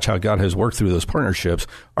to watch how God has worked through those partnerships,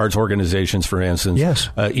 arts organizations, for instance, yes.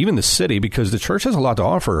 Even the city, because the church has a lot to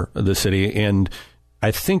offer the city. And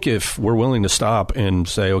I think if we're willing to stop and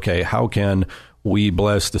say, okay, how can we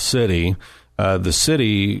bless the city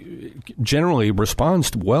generally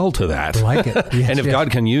responds well to that. I like it. Yes, and if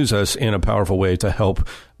God can use us in a powerful way to help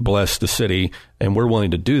bless the city, and we're willing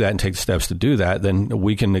to do that and take steps to do that, then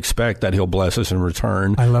we can expect that He'll bless us in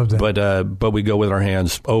return. I love that. But we go with our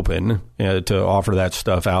hands open to offer that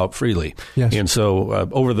stuff out freely. Yes. And so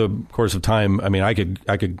over the course of time, I mean, I could,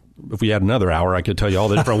 if we had another hour, I could tell you all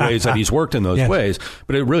the different ways that He's worked in those yes. ways.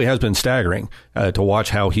 But it really has been staggering to watch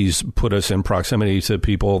how He's put us in proximity to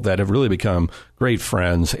people that have really become great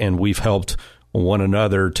friends, and we've helped one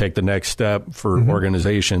another take the next step for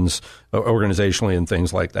organizationally and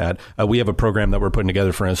things like that. We have a program that we're putting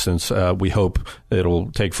together, for instance, we hope it'll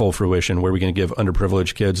take full fruition, where we can give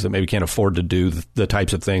underprivileged kids that maybe can't afford to do the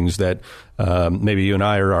types of things that maybe you and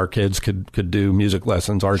I or our kids could do, music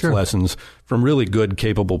lessons, arts sure. lessons, from really good,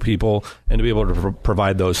 capable people, and to be able to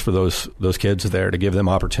provide those for those kids there, to give them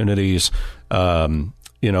opportunities.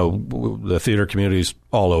 The theater community's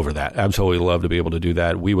all over that. Absolutely love to be able to do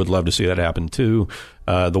that. We would love to see that happen too.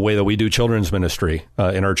 The way that we do children's ministry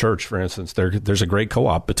in our church, for instance, there's a great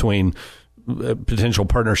co-op between potential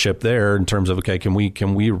partnership there in terms of, okay, can we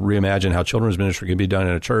reimagine how children's ministry can be done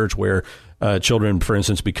in a church where children, for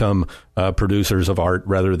instance, become producers of art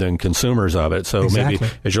rather than consumers of it. So exactly.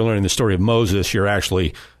 Maybe as you're learning the story of Moses, you're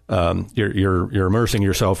actually you're immersing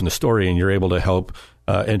yourself in the story, and you're able to help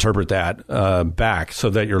interpret that back so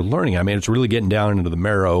that you're learning. I mean, it's really getting down into the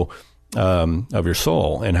marrow of your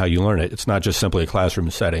soul and how you learn it. It's not just simply a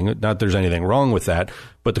classroom setting. Not that there's anything wrong with that,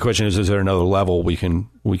 but the question is there another level we can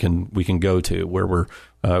go to where we're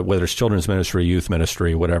whether it's children's ministry, youth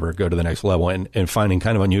ministry, whatever, go to the next level, and finding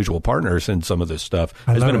kind of unusual partners in some of this stuff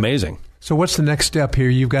has been amazing. So what's the next step here?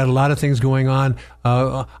 You've got a lot of things going on.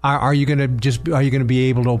 Are you going to be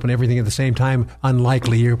able to open everything at the same time?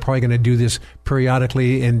 Unlikely. You're probably going to do this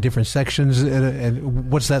periodically in different sections.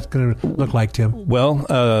 And what's that going to look like, Tim? Well,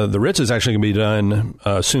 the Ritz is actually going to be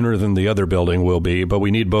done sooner than the other building will be, but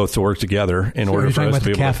we need both to work together in order for us to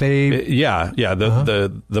be able cafe? Yeah.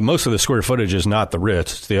 The most of the square footage is not the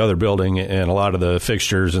Ritz. It's the other building and a lot of the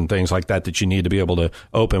fixtures and things like that you need to be able to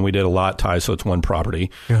open. We did a lot tie, so it's one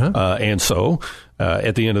property. And so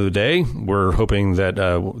at the end of the day, we're hoping that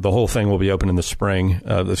the whole thing will be open in the spring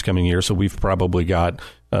this coming year. So we've probably got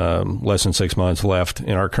less than 6 months left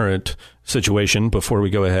in our current situation before we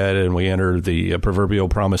go ahead and we enter the proverbial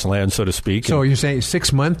promised land, so to speak. So you're saying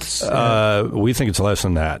 6 months? We think it's less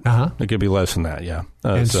than that. It could be less than that, yeah.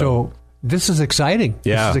 So this is exciting.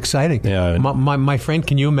 Yeah. This is exciting. Yeah. My friend,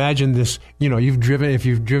 can you imagine this? If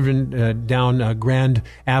you've driven down Grand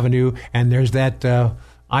Avenue and there's that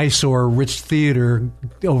eyesore Ritz Theater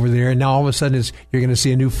over there, and now all of a sudden you're going to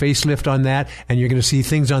see a new facelift on that, and you're going to see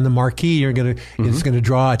things on the marquee. It's going to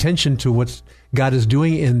draw attention to what God is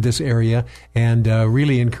doing in this area, and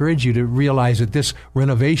really encourage you to realize that this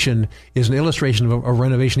renovation is an illustration of a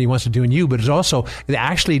renovation He wants to do in you, but it's also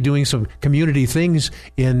actually doing some community things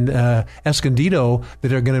in Escondido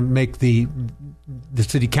that are going to make the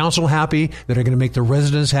city council happy, that are going to make the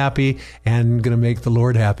residents happy, and going to make the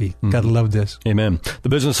Lord happy. Gotta love this. Amen. The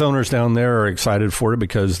business owners down there are excited for it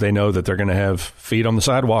because they know that they're going to have feet on the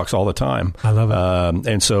sidewalks all the time. I love it.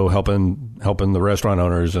 And so helping the restaurant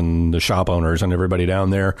owners and the shop owners and everybody down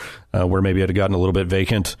there where maybe it had gotten a little bit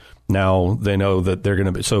vacant. Now they know that they're going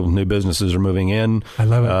to be, so new businesses are moving in. I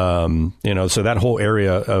love it. So that whole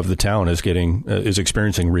area of the town is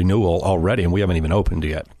experiencing renewal already, and we haven't even opened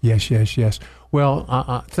yet. Yes.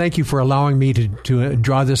 Well, thank you for allowing me to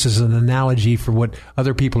draw this as an analogy for what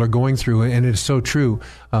other people are going through, and it's so true.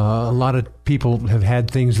 A lot of people have had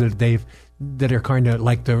things that are kind of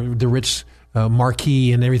like the Ritz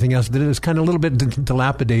marquee and everything else that is kind of a little bit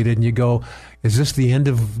dilapidated, and you go, is this the end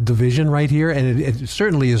of the vision right here? And it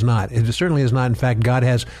certainly is not. It certainly is not. In fact, God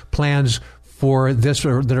has plans for this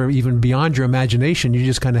that are even beyond your imagination. You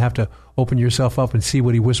just kind of have to open yourself up and see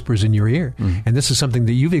what He whispers in your ear. And this is something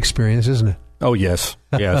that you've experienced, isn't it? Oh, yes.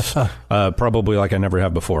 Probably like I never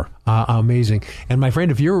have before. Amazing. And my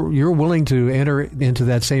friend, if you're willing to enter into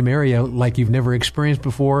that same area like you've never experienced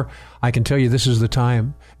before, I can tell you this is the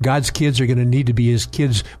time. God's kids are going to need to be His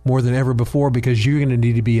kids more than ever before, because you're going to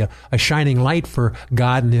need to be a shining light for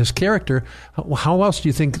God and His character. How else do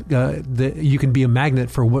you think that you can be a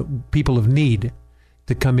magnet for what people of need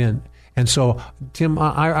to come in? And so, Tim,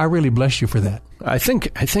 I really bless you for that. I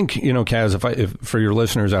think Kaz, if for your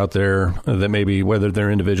listeners out there that maybe whether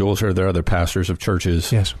they're individuals or they're other pastors of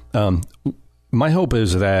churches, yes. My hope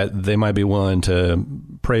is that they might be willing to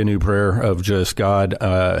pray a new prayer of just, God,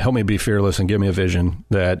 help me be fearless and give me a vision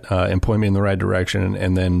and point me in the right direction,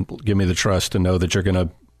 and then give me the trust to know that you're going to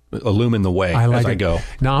illumine the way as I go.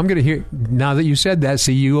 Now I'm going to hear. Now that you said that,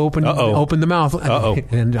 see, you open the mouth,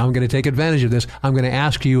 and I'm going to take advantage of this. I'm going to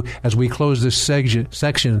ask you as we close this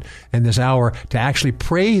section and this hour to actually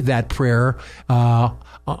pray that prayer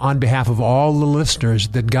on behalf of all the listeners,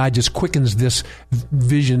 that God just quickens this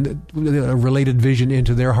vision, related vision,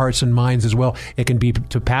 into their hearts and minds as well. It can be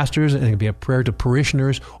to pastors, and it can be a prayer to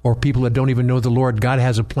parishioners or people that don't even know the Lord. God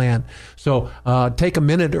has a plan. So take a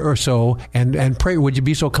minute or so and pray. Would you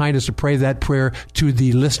be so kind as to pray that prayer to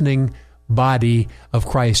the listening body of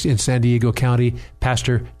Christ in San Diego County?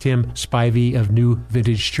 Pastor Tim Spivey of New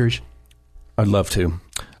Vintage Church. I'd love to.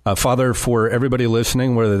 Father, for everybody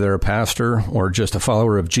listening, whether they're a pastor or just a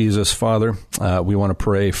follower of Jesus, Father, we want to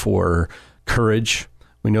pray for courage.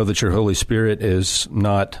 We know that your Holy Spirit is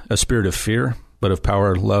not a spirit of fear, but of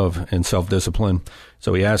power, love, and self-discipline.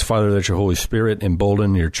 So we ask, Father, that your Holy Spirit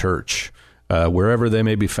embolden your church wherever they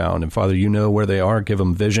may be found. And Father, you know where they are. Give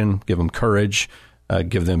them vision, give them courage,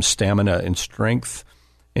 give them stamina and strength,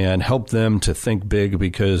 and help them to think big,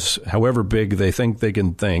 because however big they think they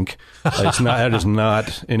can think, that is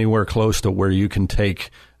not anywhere close to where you can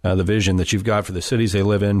take the vision that you've got for the cities they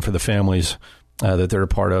live in, for the families that they're a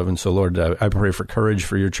part of. And so, Lord, I pray for courage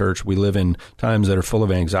for your church. We live in times that are full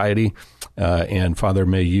of anxiety, and Father,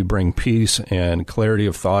 may you bring peace and clarity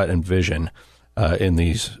of thought and vision in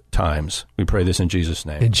these times. We pray this in Jesus'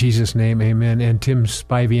 name. In Jesus' name, amen. And Tim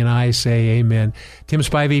Spivey and I say amen. Tim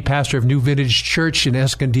Spivey, pastor of New Vintage Church in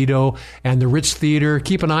Escondido and the Ritz Theater.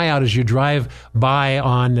 Keep an eye out as you drive by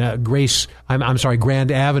on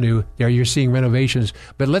Grand Avenue. There you're seeing renovations.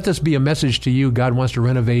 But let this be a message to you. God wants to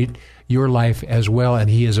renovate your life as well, and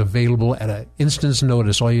He is available at an instant's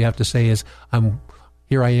notice. All you have to say is,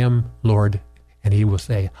 here I am, Lord. and he will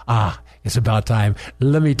say, it's about time.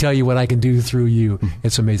 Let me tell you what I can do through you.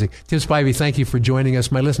 It's amazing. Tim Spivey, thank you for joining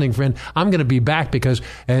us. My listening friend, I'm going to be back because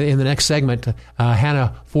in the next segment,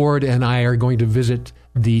 Hannah Ford and I are going to visit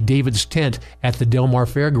the David's Tent at the Del Mar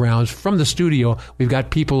Fairgrounds. From the studio, we've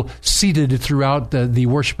got people seated throughout the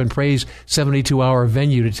Worship and Praise 72-hour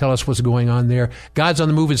venue to tell us what's going on there. God's on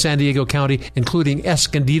the move in San Diego County, including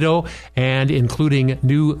Escondido and including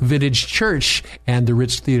New Vintage Church and the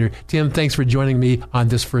Ritz Theater. Tim, thanks for joining me on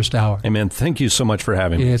this first hour. Amen. Thank you so much for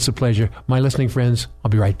having me. It's a pleasure. My listening friends,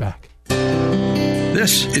 I'll be right back.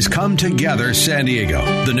 This is Come Together San Diego,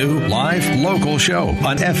 the new live local show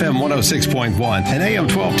on FM 106.1 and AM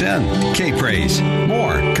 1210. K-Praise.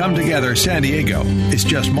 More Come Together San Diego is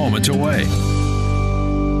just moments away.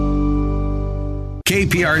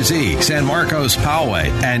 KPRZ San Marcos Poway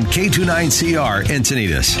and K29CR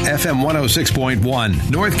Encinitas, FM 106.1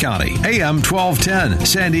 North County, AM 1210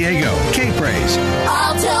 San Diego. K-Praise.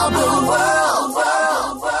 I'll tell the world.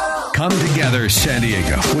 Come Together San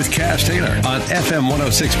Diego with Cass Taylor on FM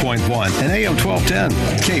 106.1 and AM 1210.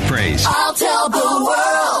 K-Praise. I'll tell the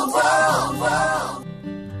world.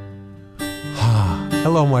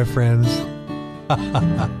 Hello, my friends.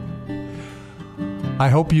 I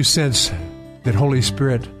hope you sense that Holy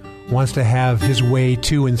Spirit wants to have His way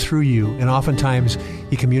to and through you, and oftentimes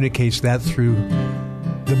He communicates that through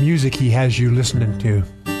the music He has you listening to.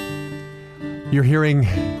 You're hearing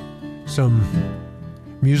some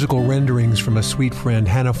musical renderings from a sweet friend,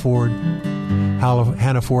 Hannah Ford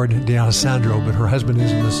de Alessandro, but her husband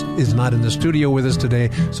is not in the studio with us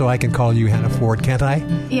today, so I can call you Hannah Ford, can't I?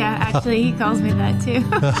 Yeah, actually, he calls me that too.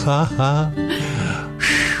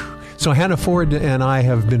 So Hannah Ford and I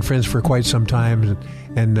have been friends for quite some time,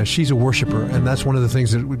 and she's a worshiper, and that's one of the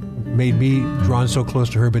things that made me drawn so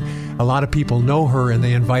close to her. But a lot of people know her, and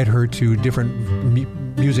they invite her to different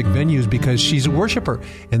music venues because she's a worshiper.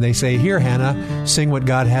 And they say, here, Hannah, sing what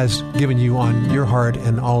God has given you on your heart,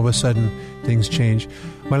 and all of a sudden, things change.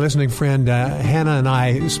 My listening friend, Hannah and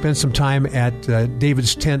I spent some time at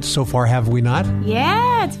David's Tent so far, have we not?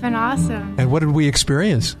 Yeah, it's been awesome. And what did we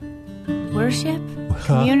experience? Worship,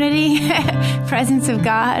 community, presence of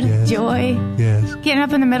God, yes. Joy. Yes. Getting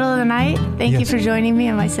up in the middle of the night. Thank you for joining me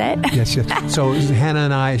on my set. Yes. So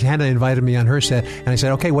Hannah invited me on her set, and I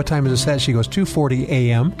said, okay, what time is the set? She goes, 2:40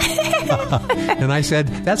 a.m. And I said,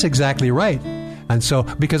 that's exactly right. And so,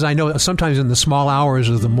 because I know sometimes in the small hours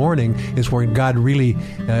of the morning is where God really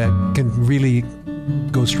can really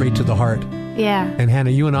go straight to the heart. Yeah. And Hannah,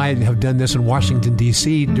 you and I have done this in Washington,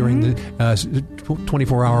 D.C. during the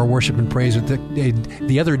 24-hour worship and praise at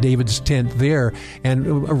the other David's Tent there,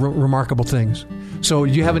 and remarkable things. So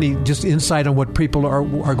do you have any just insight on what people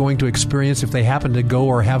are going to experience if they happen to go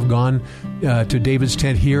or have gone to David's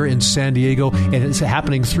Tent here in San Diego? And it's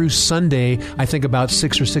happening through Sunday, I think about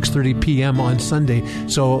 6 or 6:30 p.m. on Sunday.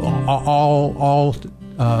 So all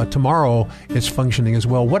tomorrow is functioning as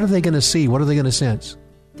well. What are they going to see? What are they going to sense?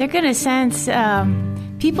 They're going to sense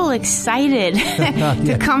people excited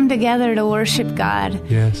to come together to worship God.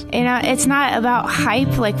 Yes. You know, it's not about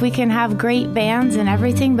hype. Like, we can have great bands and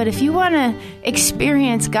everything, but if you want to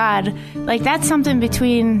experience God, like, that's something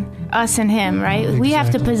between us and Him, right? Exactly. We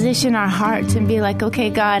have to position our hearts and be like, okay,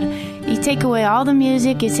 God, you take away all the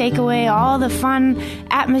music, you take away all the fun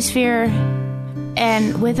atmosphere,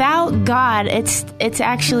 and without God, it's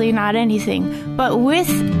actually not anything. But with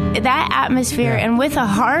that atmosphere and with a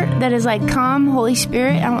heart that is like, come, Holy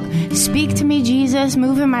Spirit, speak to me, Jesus,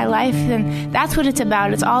 move in my life, then that's what it's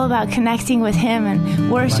about. It's all about connecting with Him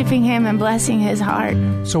and worshiping Him and blessing His heart.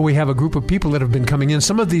 So we have a group of people that have been coming in.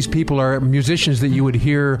 Some of these people are musicians that you would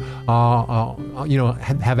hear,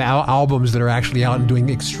 have albums that are actually out and doing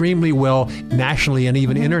extremely well nationally and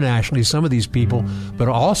even internationally, some of these people. But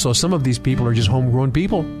also some of these people are just homegrown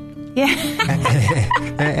people. Yeah.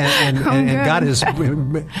 and God has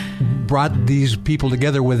brought these people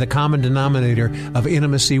together with a common denominator of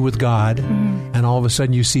intimacy with God, and all of a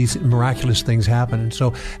sudden you see miraculous things happen. And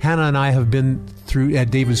so Hannah and I have been through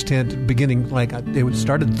at David's Tent beginning, like it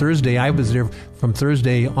started Thursday. I was there from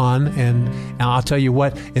Thursday on, and I'll tell you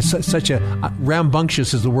what, it's such a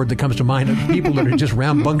rambunctious is the word that comes to mind, of people that are just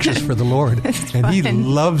rambunctious for the Lord. And He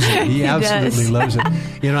loves it. He absolutely loves it.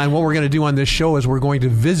 You know, and what we're going to do on this show is we're going to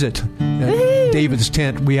visit David's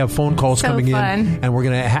Tent. We have phone calls coming in, and we're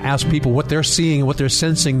going to ask people what they're seeing, what they're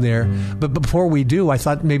sensing there. But before we do, I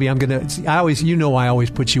thought maybe I'm going to, I always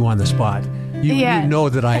put you on the spot. You know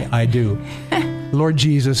that I do. Lord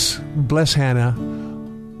Jesus, bless Hannah.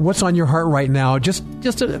 What's on your heart right now? Just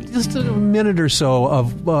a minute or so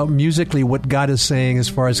of musically what God is saying as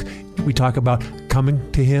far as we talk about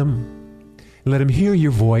coming to Him. Let him hear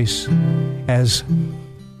your voice as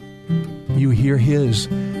you hear his.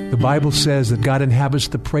 The Bible says that God inhabits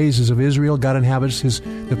the praises of Israel. God inhabits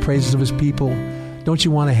the praises of his people. Don't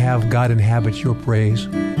you want to have God inhabit your praise?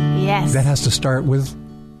 Yes. That has to start with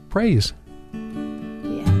praise.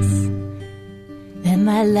 Yes. Let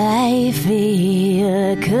my life be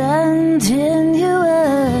a continuous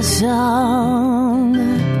song.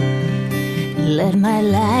 Let my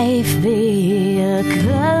life be a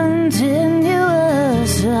continuous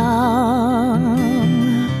song.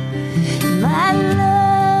 My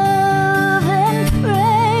love and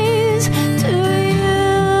praise to you.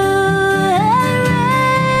 I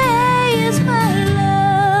raise my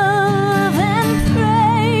love and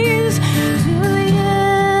praise to you.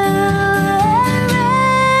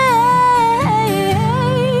 I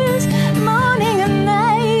raise morning and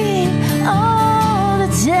night all the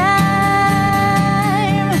time.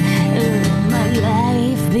 Let my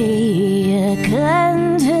life be a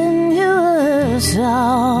continuous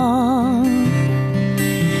song.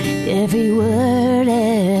 Every word,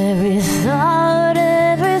 every thought,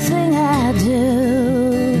 everything I do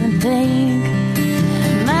and think,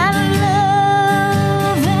 my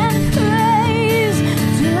love and praise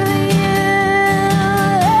to you.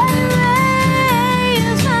 I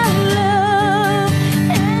raise my love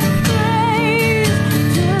and praise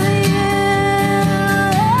to you.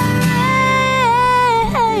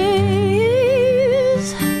 I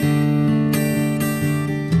raise.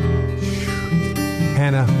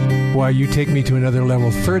 Hannah, why you take me to another level.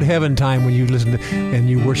 Third heaven time when you listen to and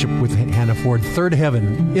you worship with Hannah Ford. Third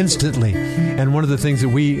heaven, instantly. And one of the things that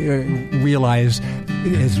we realize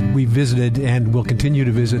as we visited and will continue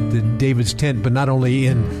to visit the David's Tent, but not only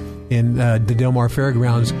in the Del Mar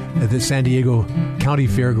Fairgrounds, the San Diego County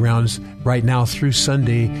Fairgrounds right now through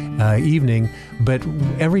Sunday evening. But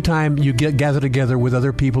every time you gather together with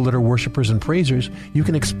other people that are worshipers and praisers, you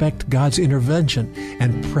can expect God's intervention,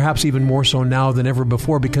 and perhaps even more so now than ever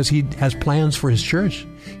before, because He has plans for His church.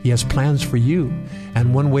 He has plans for you.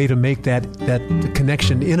 And one way to make that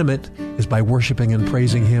connection intimate is by worshiping and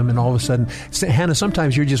praising Him. And all of a sudden, Hannah,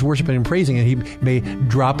 sometimes you're just worshiping and praising, and He may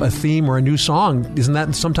drop a theme or a new song. Isn't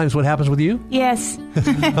that sometimes what happens with you? Yes.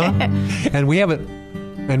 And we have it.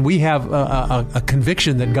 And we have a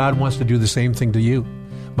conviction that God wants to do the same thing to you,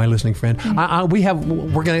 my listening friend.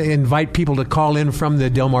 We're going to invite people to call in from the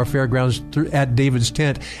Del Mar Fairgrounds at David's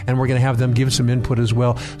Tent, and we're going to have them give some input as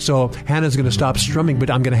well. So Hannah's going to stop strumming,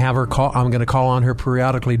 but I'm going to have her call. I'm going to call on her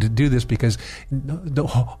periodically to do this, because the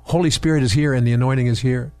Holy Spirit is here and the anointing is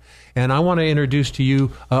here. And I want to introduce to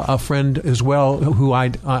you a friend as well who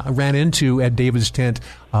I ran into at David's Tent.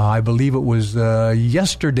 I believe it was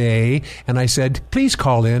yesterday. And I said, please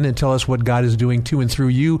call in and tell us what God is doing to and through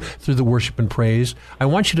you through the worship and praise. I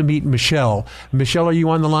want you to meet Michelle. Michelle, are you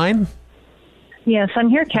on the line? Yes, I'm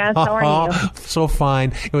here, Cass. How are you? So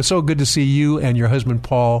fine. It was so good to see you and your husband,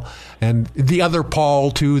 Paul, and the other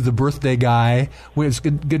Paul, too, the birthday guy. It's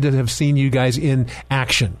good to have seen you guys in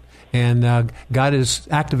action. And God is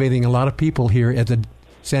activating a lot of people here at the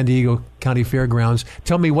San Diego County Fairgrounds.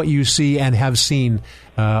 Tell me what you see and have seen,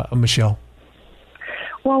 Michelle.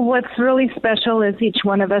 Well, what's really special is each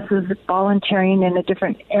one of us is volunteering in a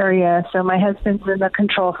different area. So my husband's in the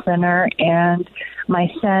control center, and my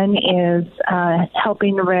son is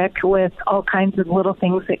helping Rick with all kinds of little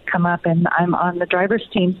things that come up, and I'm on the driver's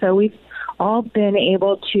team. So we've all been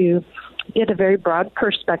able to get a very broad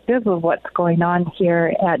perspective of what's going on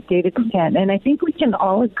here at David's Tent. And I think we can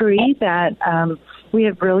all agree that we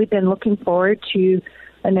have really been looking forward to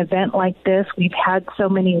an event like this. We've had so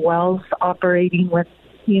many wells operating with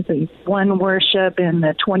one worship and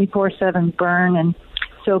the 24/7 burn and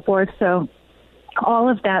so forth. So all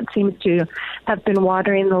of that seems to have been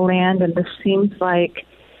watering the land, and this seems like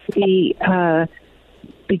the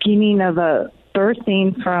beginning of a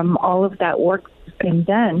birthing from all of that work that's been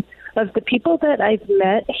done. Of the people that I've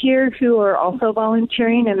met here who are also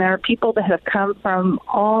volunteering, and there are people that have come from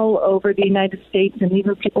all over the United States, and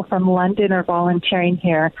even people from London are volunteering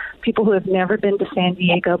here, people who have never been to San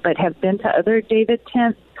Diego but have been to other David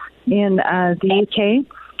tents in the UK.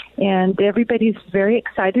 And everybody's very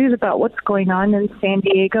excited about what's going on in San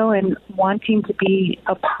Diego and wanting to be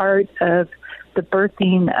a part of the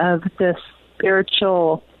birthing of this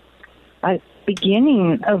spiritual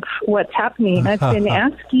beginning of what's happening. I've been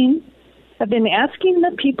asking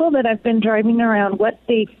the people that I've been driving around what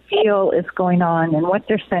they feel is going on and what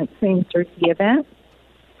they're sensing through the event.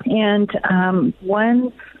 And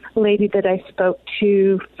one lady that I spoke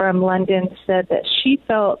to from London said that she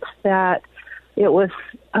felt that it was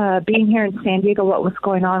being here in San Diego, what was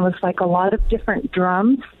going on was like a lot of different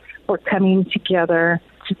drums were coming together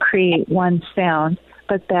to create one sound,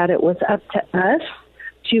 but that it was up to us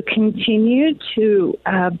to continue to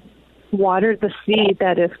water the seed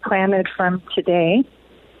that is planted from today.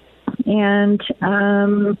 And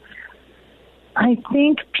I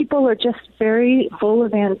think people are just very full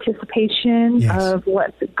of anticipation of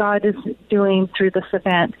what God is doing through this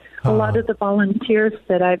event. A lot of the volunteers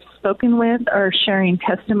that I've spoken with are sharing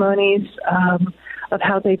testimonies of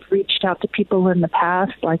how they've reached out to people in the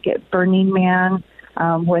past, like at Burning Man,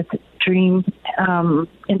 with dream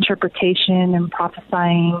interpretation and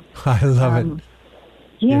prophesying. I love it.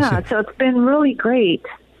 Yeah, so it's been really great.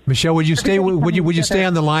 Michelle, would you stay? Would you stay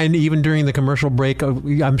on the line even during the commercial break?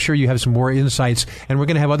 I'm sure you have some more insights, and we're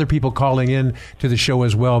going to have other people calling in to the show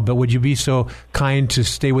as well. But would you be so kind to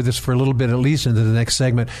stay with us for a little bit, at least into the next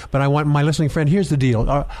segment? But I want my listening friend. Here's the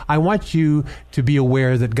deal. I want you to be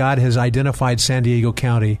aware that God has identified San Diego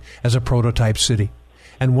County as a prototype city.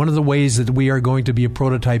 And one of the ways that we are going to be a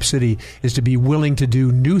prototype city is to be willing to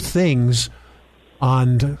do new things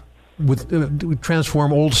with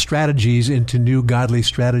transform old strategies into new godly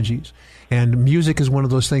strategies. And music is one of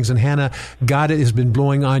those things. And Hannah, God has been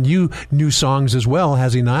blowing on you new songs as well,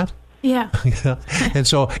 has he not? Yeah. And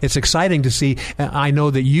so it's exciting to see. I know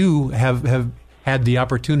that you have had the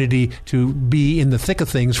opportunity to be in the thick of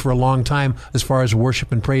things for a long time as far as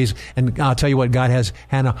worship and praise. And I'll tell you what, God has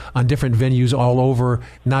Hannah on different venues all over,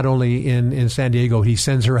 not only in San Diego. He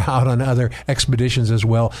sends her out on other expeditions as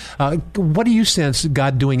well. What do you sense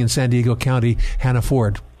God doing in San Diego County, Hannah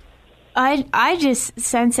Ford? I just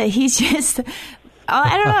sense that he's just,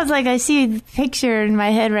 I don't know, it's like I see a picture in my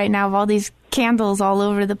head right now of all these candles all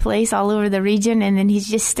over the place, all over the region, and then he's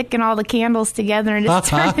just sticking all the candles together and it's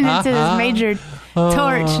turning into this major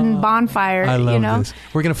torch and bonfire. I love this.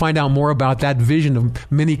 We're going to find out more about that vision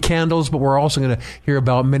of many candles, but we're also going to hear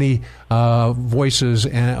about many voices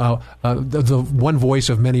and the one voice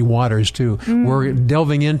of many waters too. We're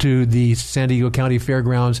delving into the San Diego County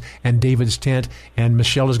Fairgrounds and David's Tent, and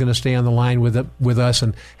Michelle is going to stay on the line with us,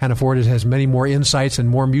 and Hannah Ford has many more insights and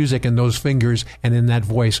more music in those fingers and in that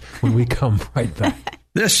voice when we come right back.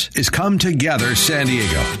 This is Come Together San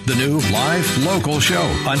Diego, the new live local show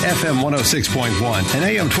on FM 106.1 and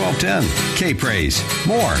AM 1210. K-Praise.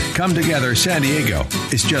 More Come Together San Diego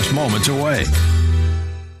is just moments away.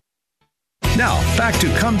 Now, back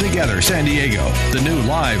to Come Together San Diego, the new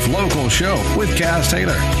live local show with Kaz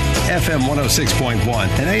Taylor. FM 106.1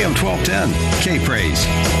 and AM 1210. K-Praise.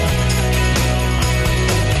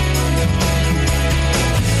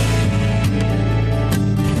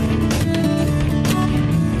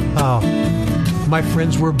 My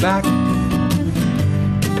friends, we're back.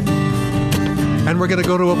 And we're going to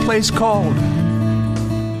go to a place called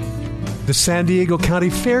the San Diego County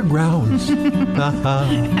Fairgrounds,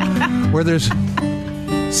 where there's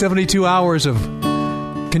 72 hours of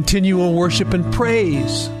continual worship and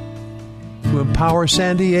praise to empower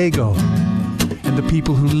San Diego and the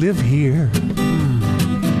people who live here.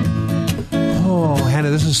 Oh, Hannah,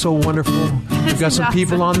 this is so wonderful. We've got some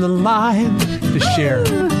people on the line to share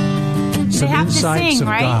some insights sing, of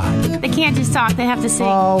right? God. They can't just talk, they have to sing.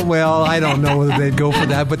 Oh, well, I don't know whether they'd go for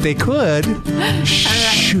that, but they could.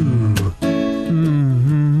 Shoo.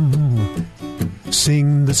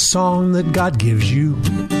 Sing the song that God gives you.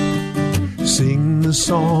 Sing the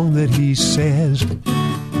song that He says.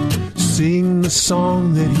 Sing the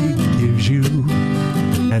song that He gives you.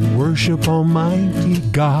 And worship Almighty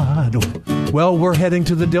God. Well, we're heading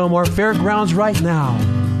to the Del Mar Fairgrounds right now.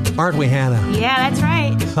 Aren't we, Hannah? Yeah, that's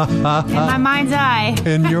right. In my mind's eye.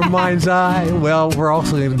 In your mind's eye. Well, we're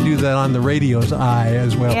also going to do that on the radio's eye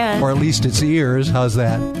as well. Yes. Or at least its ears. How's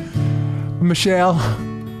that? Michelle,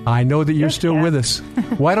 I know that you're still with us.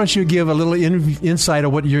 Why don't you give a little insight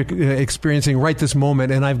of what you're experiencing right this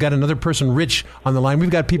moment? And I've got another person, Rich, on the line. We've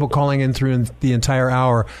got people calling in through the entire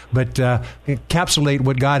hour. But encapsulate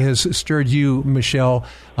what God has stirred you, Michelle,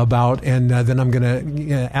 about. And then I'm going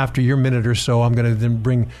to, after your minute or so, I'm going to then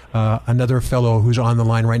bring another fellow who's on the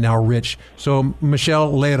line right now, Rich. So,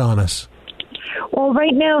 Michelle, lay it on us. Well,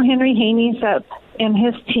 right now, Henry Haney's up and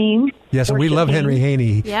his team. Yes, and we love Henry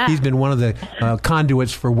Haney. Yeah. He's been one of the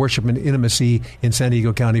conduits for worship and intimacy in San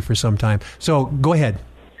Diego County for some time. So go ahead.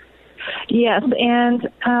 Yes, and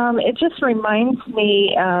it just reminds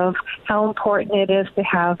me of how important it is to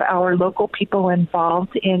have our local people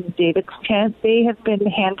involved in David's Tent. They have been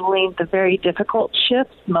handling the very difficult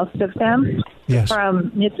shifts, most of them,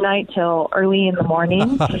 from midnight till early in the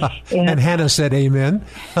morning. And Hannah said amen.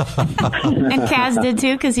 And Kaz did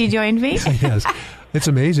too, because he joined me. Yes, it's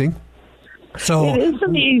amazing. So it is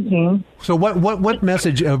amazing. So what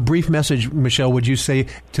message, a brief message, Michelle, would you say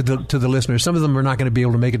to the listeners? Some of them are not going to be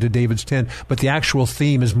able to make it to David's tent, but the actual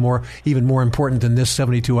theme is even more important than this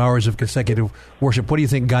 72 hours of consecutive worship. What do you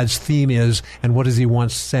think God's theme is, and what does He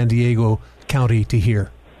want San Diego County to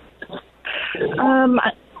hear?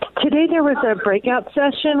 Today there was a breakout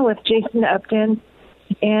session with Jason Upton,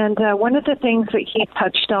 and one of the things that he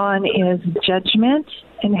touched on is judgment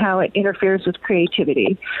and how it interferes with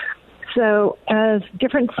creativity. So as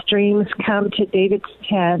different streams come to David's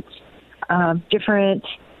tent, different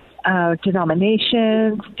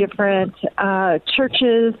denominations, different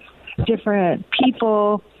churches, different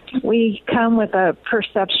people, we come with a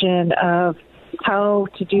perception of how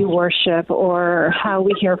to do worship or how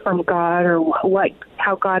we hear from God or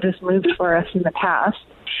how God has moved for us in the past.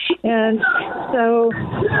 And so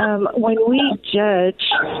when we judge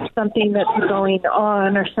something that's going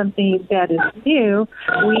on or something that is new,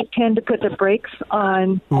 we tend to put the brakes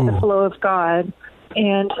on the flow of God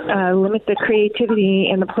and limit the creativity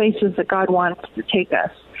in the places that God wants to take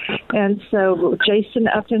us. And so Jason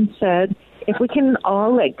Upton said, if we can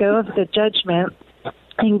all let go of the judgment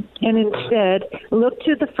and instead look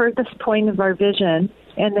to the furthest point of our vision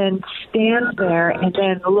and then stand there and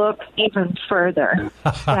then look even further,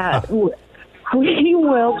 that we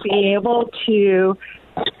will be able to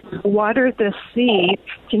water the seed,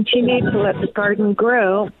 continue to let the garden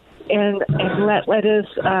grow, and let us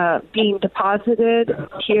being deposited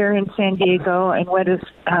here in San Diego and what is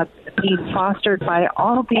being fostered by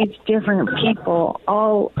all these different people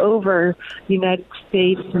all over the United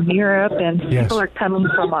States and Europe, and people are coming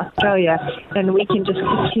from Australia, and we can just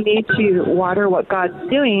continue to water what God's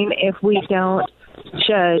doing if we don't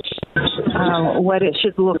judge what it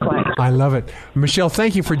should look like. I love it. Michelle,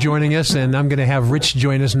 thank you for joining us, and I'm going to have Rich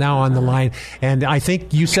join us now on the line. And I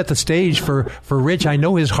think you set the stage for Rich. I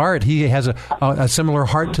know his heart. He has a similar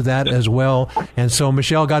heart to that as well. And so,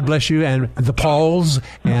 Michelle, God bless you, and the Pauls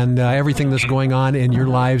and everything that's going on in your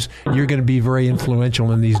lives. You're going to be very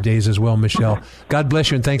influential in these days as well, Michelle. God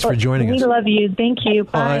bless you, and thanks for joining us. We love you. Thank you.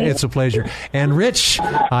 Bye. It's a pleasure. And Rich,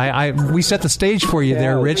 we set the stage for you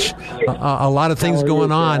there, Rich. A lot of things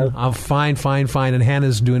going on. Fine. And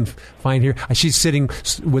Hannah's doing fine here. She's sitting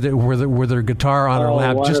with her guitar on her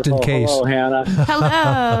lap, wonderful. just in case. Hello, Hannah.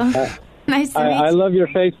 Hello. Nice to meet you. I love your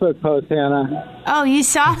Facebook post, Hannah. Oh, you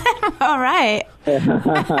saw them? All right.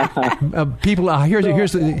 People,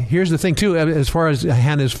 here's the thing too. As far as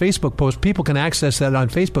Hannah's Facebook post, people can access that on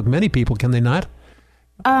Facebook. Many people, can they not?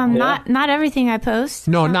 Not everything I post.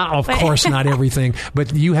 No, of course not everything.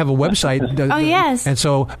 But you have a website. Yes. And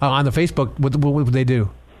so on the Facebook, what would they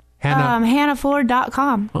do?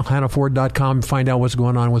 HannahFord.com. HannahFord.com. Find out what's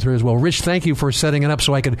going on with her as well. Rich, thank you for setting it up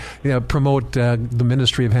so I could promote the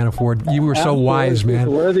ministry of Hannah Ford. You were so wise, man.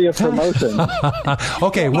 It's worthy of promotion.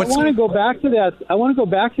 Okay, I want to go back to that. I want to go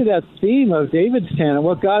back to that theme of David's tent, and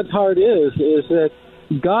what God's heart is that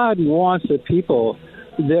God wants a people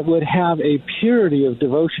that would have a purity of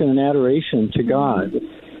devotion and adoration to God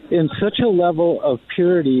in such a level of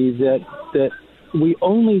purity that we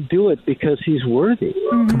only do it because He's worthy.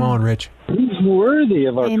 Mm-hmm. Come on, Rich. He's worthy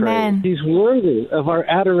of our Amen. praise. He's worthy of our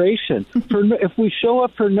adoration. If we show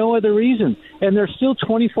up for no other reason, and there's still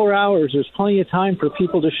 24 hours, there's plenty of time for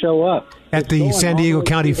people to show up. At the San Diego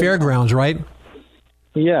County Fairgrounds, right?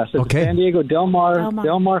 Yes, at the San Diego Del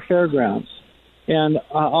Mar Fairgrounds. And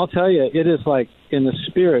I'll tell you, it is like, in the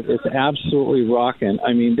spirit, it's absolutely rocking.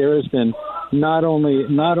 I mean, there has been not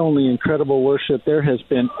only incredible worship, there has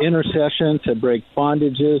been intercession to break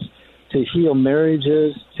bondages, to heal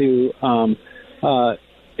marriages, to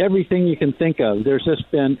everything you can think of. There's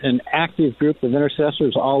just been an active group of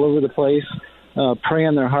intercessors all over the place,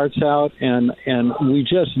 praying their hearts out, and we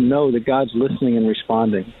just know that God's listening and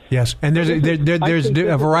responding. Yes, and there's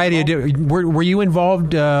a variety of. Were you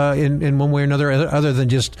involved in one way or another, other than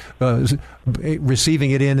just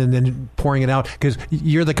receiving it in and then pouring it out? Because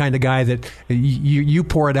you're the kind of guy that you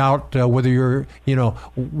pour it out,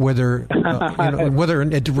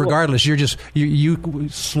 regardless. You're you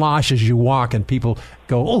slosh as you walk, and people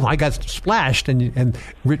go, "Oh, I got splashed," and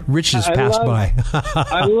Rich has passed by.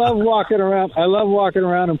 I love walking around. I love walking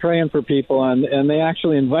around and praying for people, and they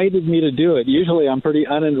actually invited me to do it. Usually, I'm pretty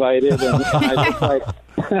uninvited, and I just like.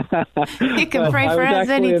 You can pray for us anytime. I was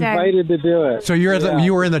actually invited to do it. So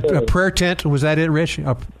you were in the prayer tent. Was that it, Rich?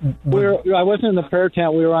 I wasn't in the prayer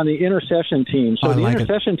tent. We were on the intercession team. So the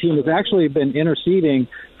intercession team has actually been interceding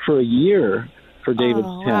for a year for David's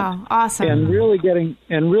tent. Wow, awesome! And really getting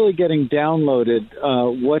downloaded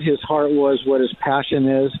what his heart was, what his passion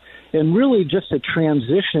is, and really just to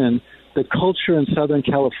transition the culture in Southern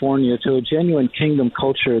California to a genuine kingdom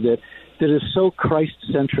culture that that is so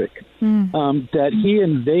Christ-centric, that he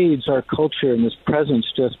invades our culture, and his presence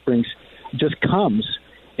just comes.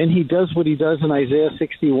 And he does what he does in Isaiah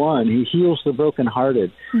 61. He heals the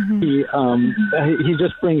brokenhearted. He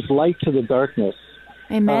just brings light to the darkness.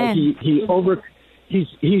 Amen.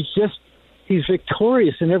 He's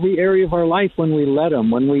victorious in every area of our life when we let him,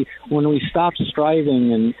 when we stop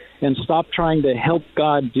striving and stop trying to help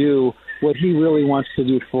God do what he really wants to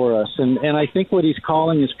do for us. And I think what he's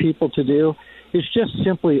calling his people to do is just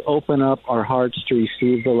simply open up our hearts to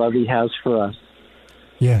receive the love he has for us.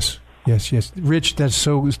 Yes. Rich, that's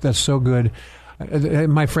so good.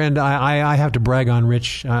 My friend, I have to brag on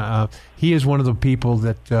Rich. He is one of the people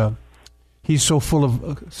that he's so full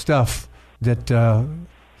of stuff that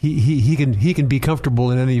he can be comfortable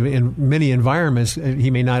in many environments. He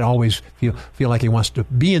may not always feel like he wants to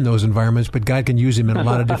be in those environments, but God can use him in a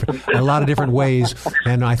lot of different ways.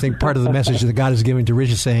 And I think part of the message that God is giving to Rich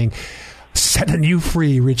is saying, setting you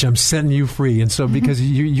free, Rich. I'm setting you free. And so, because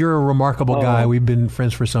you're a remarkable guy, we've been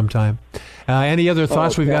friends for some time. Any other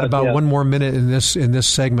thoughts? We've got about 1 more minute in this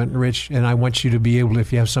segment, Rich, and I want you to be able to,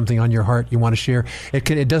 if you have something on your heart you want to share.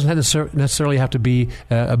 It doesn't necessarily have to be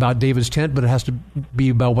about David's Tent, but it has to be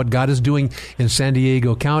about what God is doing in San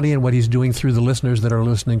Diego County and what he's doing through the listeners that are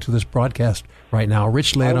listening to this broadcast right now.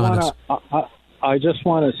 Rich, lay it on us. I just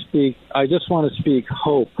want to speak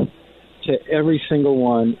hope to every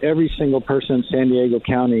single person in San Diego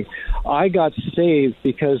County. I got saved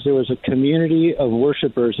because there was a community of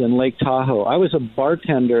worshipers in Lake Tahoe. I was a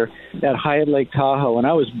bartender at Hyatt Lake Tahoe, and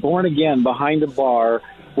I was born again behind a bar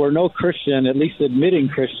where no Christian, at least admitting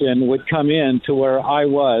Christian, would come in to where I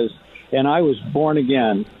was, and I was born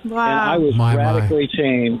again. Wow. And I was radically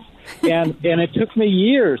changed. And it took me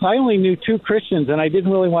years. I only knew 2 Christians, and I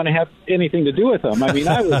didn't really want to have anything to do with them. I mean,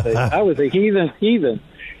 I was a heathen.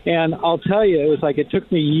 And I'll tell you, it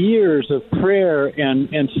took me years of prayer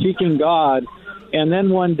and seeking God. And then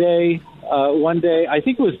one day, I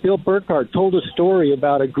think it was Bill Burkhart told a story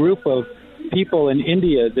about a group of people in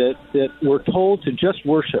India that were told to just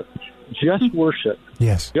worship.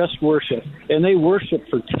 Yes. Just worship. And they worshiped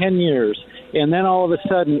for 10 years. And then all of a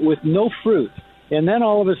sudden, with no fruit,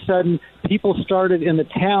 people started in the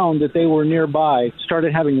town that they were nearby,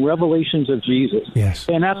 started having revelations of Jesus. Yes.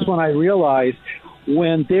 And that's when I realized,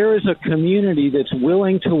 when there is a community that's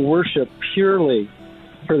willing to worship purely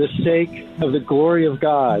for the sake of the glory of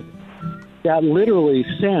God, that literally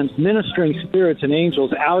sends ministering spirits and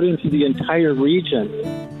angels out into the entire region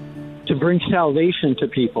to bring salvation to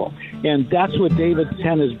people. And that's what David's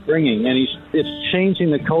Tent is bringing. And it's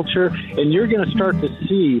changing the culture. And you're going to start to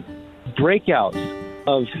see breakouts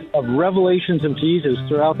of revelations of Jesus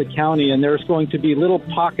throughout the county. And there's going to be little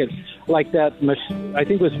pockets like that. I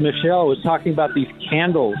think it was Michelle was talking about these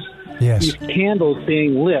candles. Yes. These candles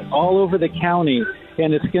being lit all over the county,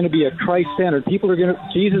 and it's going to be a Christ-centered. Jesus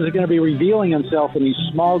is going to be revealing himself in these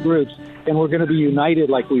small groups, and we're going to be united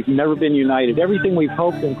like we've never been united. Everything we've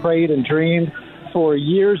hoped and prayed and dreamed for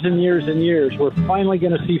years and years and years, we're finally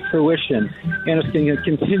going to see fruition, and it's going to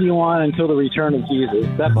continue on until the return of Jesus.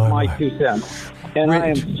 That's my 2 cents. And Rich. I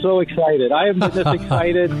am so excited. I haven't been this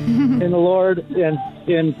excited in the Lord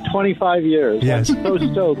in 25 years. Yes. I'm so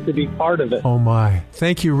stoked to be part of it. Oh, my.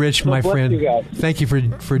 Thank you, Rich, my friend. You guys. Thank you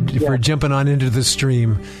for jumping on into the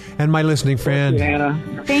stream. And my listening friend.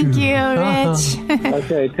 Thank you, Hannah. Thank you, Rich.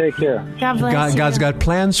 Okay, take care. God bless you. God's got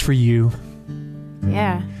plans for you.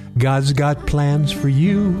 Yeah. God's got plans for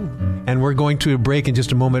you. And we're going to a break in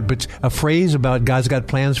just a moment, but a phrase about God's got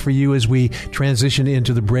plans for you as we transition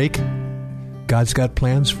into the break. God's got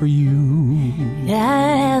plans for you.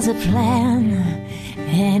 God has a plan,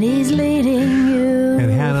 and He's leading you. And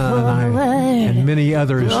Hannah and I and many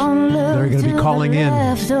others that are going to be calling in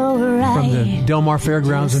from the Del Mar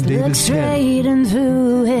Fairgrounds and David's Tent.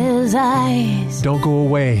 Into His eyes. Don't go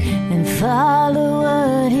away. And follow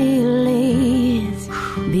what He leads,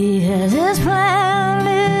 because His plan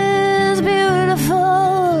is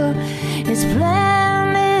beautiful. His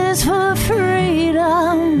plan is for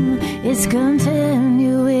freedom. It's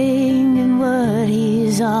continuing in what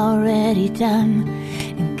He's already done.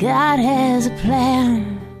 And God has a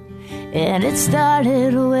plan, and it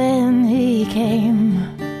started when He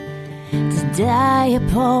came to die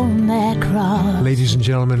upon that cross. Ladies and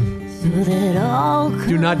gentlemen, so that all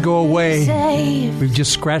do not go away. Saved. We've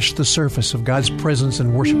just scratched the surface of God's presence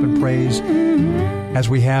and worship and praise as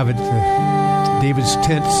we have at David's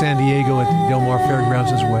Tent, San Diego at Del Mar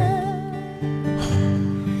Fairgrounds this way.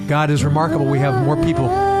 God is remarkable. We have more people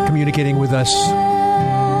communicating with us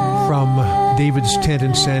from David's Tent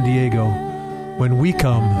in San Diego when we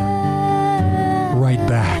come right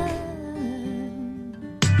back.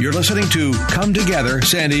 You're listening to Come Together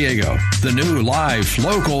San Diego, the new live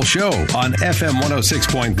local show on FM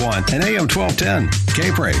 106.1 and AM 1210.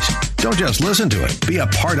 K-Praise. Don't just listen to it, be a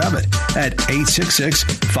part of it at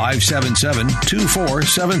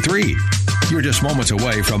 866-577-2473. You're just moments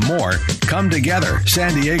away from more Come Together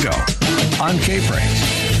San Diego on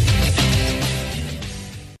K-Praise.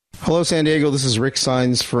 Hello, San Diego. This is Rick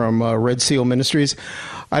Sines from Red Seal Ministries.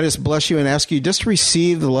 I just bless you and ask you just to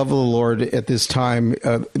receive the love of the Lord at this time,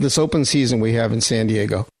 this open season we have in San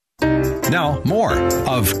Diego. Now, more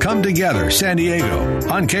of Come Together San Diego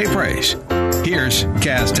on K-Praise. Here's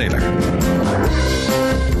Kaz Taylor.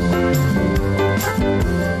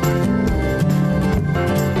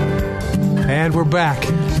 And we're back.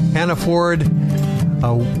 Hannah Ford,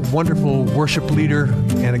 a wonderful worship leader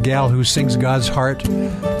and a gal who sings God's heart.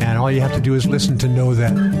 And all you have to do is listen to know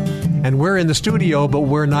that. And we're in the studio, but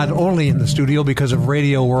we're not only in the studio because of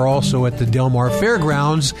radio. We're also at the Del Mar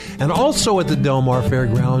Fairgrounds. And also at the Del Mar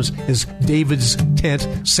Fairgrounds is David's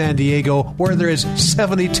Tent, San Diego, where there is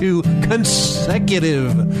 72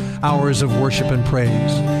 consecutive hours of worship and praise.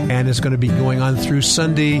 And it's going to be going on through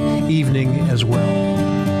Sunday evening as well.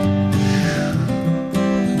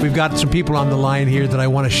 We've got some people on the line here that I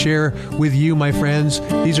want to share with you, my friends.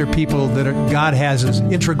 These are people that God has as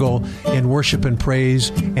integral in worship and praise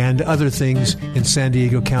and other things in San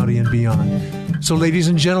Diego County and beyond. So, ladies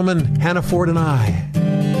and gentlemen, Hannah Ford and I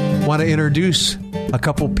want to introduce a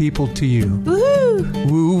couple people to you. Woohoo!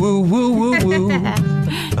 Woo, woo, woo, woo, woo.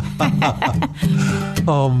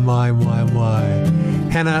 Oh, my, my, my.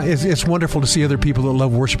 Hannah, it's wonderful to see other people that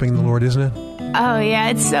love worshiping the Lord, isn't it? Oh,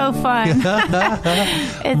 yeah, it's so fun.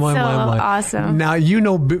 Awesome. Now, you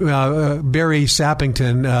know Barry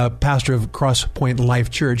Sappington, pastor of Cross Point Life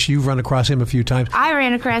Church. You've run across him a few times. I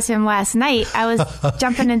ran across him last night. I was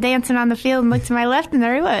jumping and dancing on the field and looked to my left, and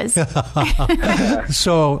there he was.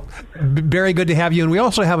 So, Barry, good to have you. And we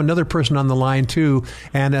also have another person on the line, too.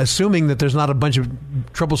 And assuming that there's not a bunch of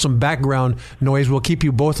troublesome background noise, we'll keep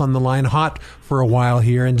you both on the line hot for a while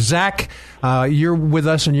here. And Zach, you're with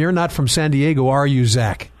us, and you're not from San Diego, are you,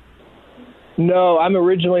 Zach? No, I'm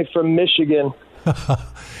originally from Michigan.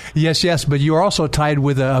 Yes, but you're also tied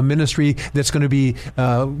with a ministry that's going to be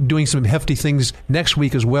doing some hefty things next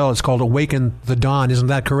week as well. It's called Awaken the Dawn. Isn't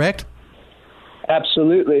that correct?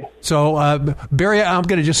 Absolutely. So, Barry, I'm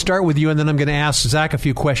going to just start with you, and then I'm going to ask Zach a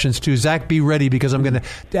few questions, too. Zach, be ready, because I'm going to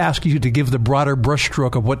ask you to give the broader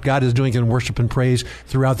brushstroke of what God is doing in worship and praise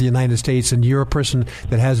throughout the United States, and you're a person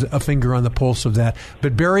that has a finger on the pulse of that.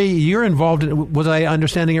 But, Barry, you're involved in, was I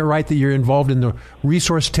understanding it right, that you're involved in the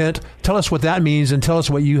resource tent? Tell us what that means, and tell us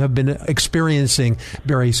what you have been experiencing,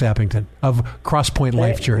 Barry Sappington of Cross Point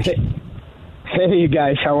Life Church. Hey, you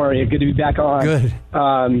guys, how are you? Good to be back on. Good.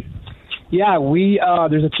 Yeah,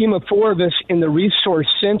 there's a team of 4 of us in the Resource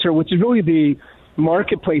Center, which is really the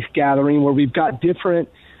marketplace gathering where we've got different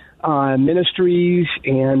ministries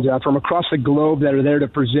and from across the globe that are there to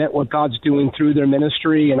present what God's doing through their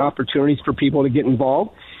ministry and opportunities for people to get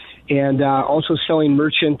involved. And also selling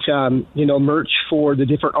merch for the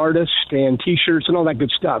different artists and T-shirts and all that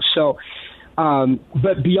good stuff. So,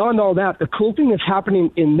 but beyond all that, the cool thing that's happening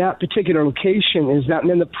in that particular location is that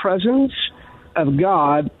in the presence of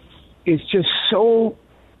God, it's just so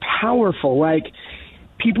powerful. Like,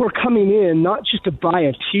 people are coming in not just to buy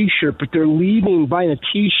a T-shirt, but they're leaving buying a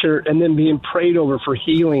T-shirt and then being prayed over for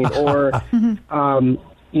healing, or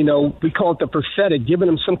we call it the prophetic, giving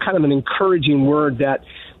them some kind of an encouraging word that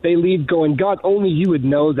they leave going, God, only you would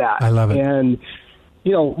know that. I love it. And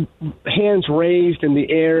hands raised in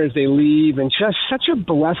the air as they leave, and just such a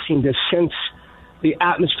blessing to sense the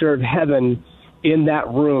atmosphere of heaven in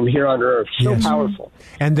that room here on earth. So powerful.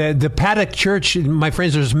 And the Paddock Church, my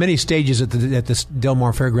friends, there's many stages at the Del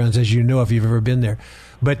Mar Fairgrounds, as you know, if you've ever been there.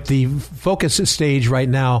 But the focus stage right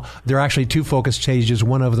now, there are actually 2 focus stages.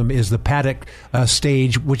 One of them is the Paddock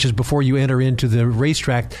stage, which is before you enter into the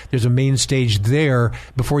racetrack. There's a main stage there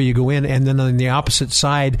before you go in. And then on the opposite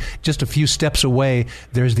side, just a few steps away,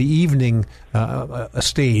 there's the evening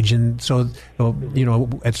stage. And so,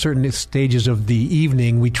 at certain stages of the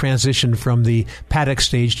evening, we transition from the Paddock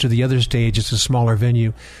stage to the other stage. It's a smaller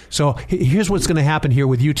venue. So here's what's going to happen here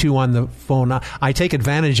with you two on the phone. I take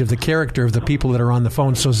advantage of the character of the people that are on the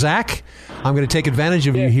phone. So, Zach, I'm going to take advantage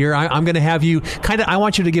of you here. I'm going to have you I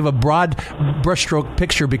want you to give a broad brushstroke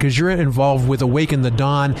picture, because you're involved with Awaken the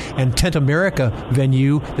Dawn and Tent America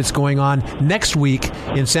venue that's going on next week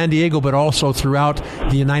in San Diego, but also throughout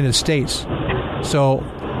the United States. So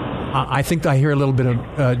I think I hear a little bit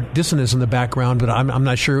of dissonance in the background, but I'm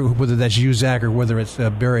not sure whether that's you, Zach, or whether it's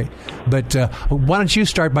Barry. But why don't you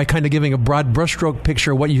start by kind of giving a broad brushstroke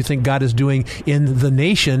picture of what you think God is doing in the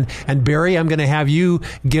nation? And Barry, I'm going to have you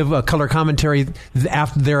give a color commentary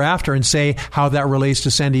thereafter and say how that relates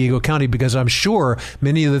to San Diego County, because I'm sure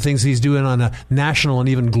many of the things he's doing on a national and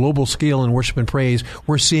even global scale in worship and praise,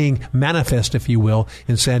 we're seeing manifest, if you will,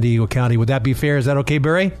 in San Diego County. Would that be fair? Is that okay,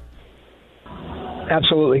 Barry?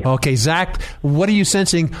 Absolutely. Okay, Zach, what are you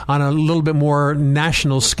sensing on a little bit more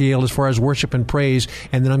national scale as far as worship and praise?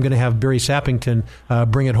 And then I'm going to have Barry Sappington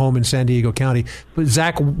bring it home in San Diego County. But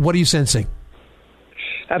Zach, what are you sensing?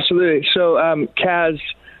 Absolutely. So, Kaz,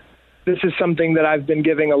 this is something that I've been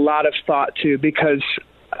giving a lot of thought to, because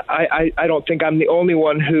I don't think I'm the only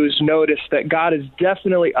one who's noticed that God is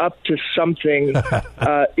definitely up to something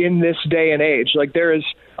in this day and age. Like, there is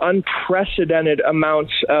unprecedented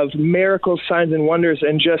amounts of miracles, signs, and wonders,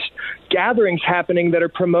 and just gatherings happening that are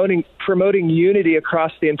promoting unity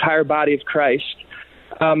across the entire body of Christ.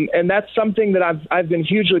 And that's something that I've been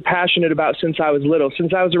hugely passionate about since I was little.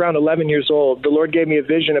 Since I was around 11 years old, the Lord gave me a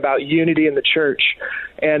vision about unity in the church,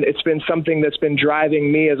 and it's been something that's been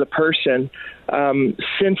driving me as a person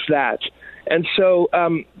since that. And so,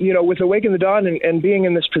 with Awaken the Dawn and being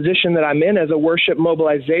in this position that I'm in as a worship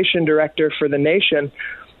mobilization director for the nation,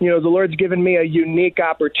 the Lord's given me a unique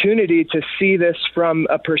opportunity to see this from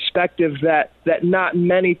a perspective that not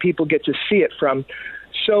many people get to see it from.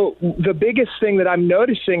 So the biggest thing that I'm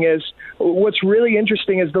noticing is, what's really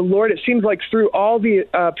interesting is the Lord, it seems like through all the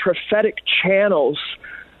prophetic channels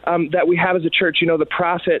that we have as a church, the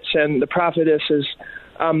prophets and the prophetesses,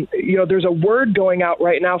 there's a word going out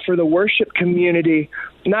right now for the worship community,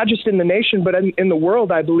 not just in the nation, but in the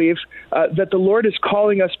world, I believe, that the Lord is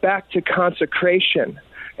calling us back to consecration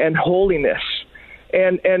and holiness,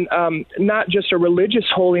 and not just a religious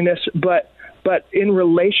holiness, but in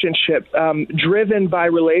relationship, driven by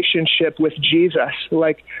relationship with Jesus,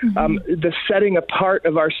 like the setting apart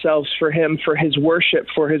of ourselves for Him, for His worship,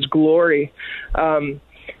 for His glory. And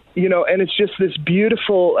it's just this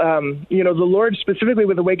beautiful, the Lord specifically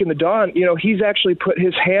with Awaken the Dawn, He's actually put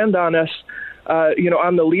His hand on us,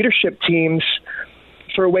 on the leadership teams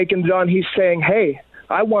for Awaken the Dawn. He's saying, hey,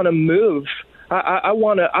 I want to move. I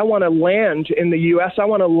want to land in the U.S. I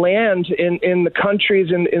want to land in the countries,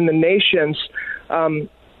 in the nations,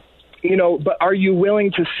 but are you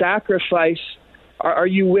willing to sacrifice? Are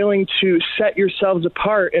you willing to set yourselves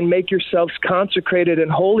apart and make yourselves consecrated and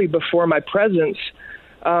holy before my presence?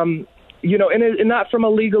 And not from a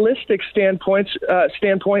legalistic standpoint,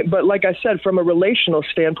 but like I said, from a relational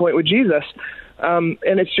standpoint with Jesus. And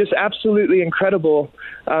it's just absolutely incredible,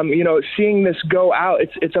 seeing this go out.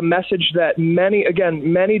 It's a message that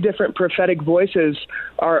many different prophetic voices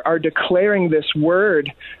are declaring this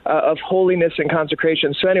word of holiness and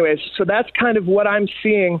consecration. So anyways, that's kind of what I'm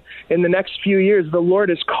seeing in the next few years. The Lord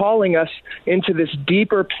is calling us into this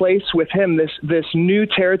deeper place with Him, this new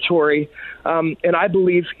territory. And I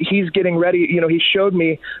believe He's getting ready. He showed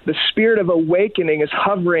me the spirit of awakening is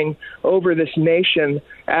hovering over this nation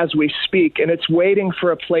as we speak, and it's waiting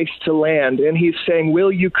for a place to land. And He's saying,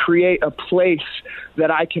 will you create a place that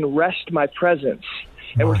I can rest my presence?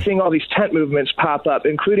 And we're seeing all these tent movements pop up,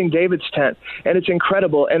 including David's tent. And it's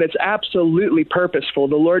incredible, and it's absolutely purposeful.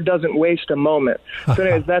 The Lord doesn't waste a moment. So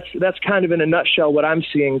anyways, that's kind of in a nutshell what I'm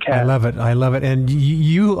seeing, Kat. I love it. And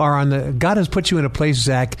you are God has put you in a place,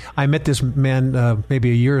 Zach. I met this man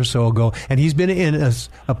maybe a year or so ago, and he's been in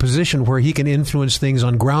a position where he can influence things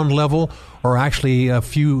on ground level, or actually a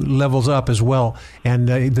few levels up as well. And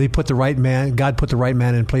God put the right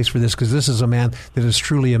man in place for this, because this is a man that is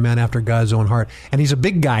truly a man after God's own heart. And he's a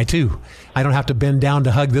big guy, too. I don't have to bend down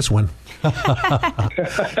to hug this one.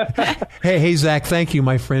 Hey, Zach, thank you,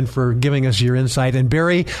 my friend, for giving us your insight. And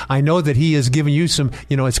Barry, I know that he has given you some,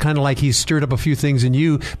 it's kind of like he's stirred up a few things in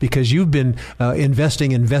you, because you've been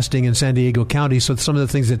investing in San Diego County. So some of the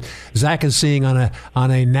things that Zach is seeing on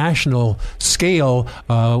a national scale,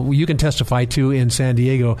 you can testify to in San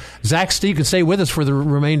Diego. Zach, Steve can stay with us for the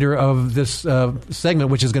remainder of this segment,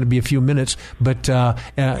 which is going to be a few minutes. But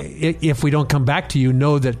if we don't come back to you,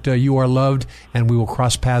 know that you are loved, and we will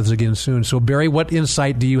cross paths again soon. So, Barry, what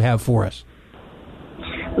insight do you have for us?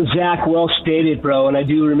 Zach, well stated, bro. And I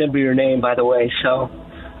do remember your name, by the way. So,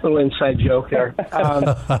 little inside joke there.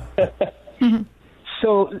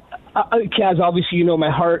 So, Kaz, obviously, my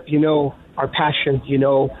heart, our passion,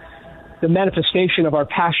 the manifestation of our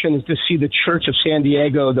passion is to see the Church of San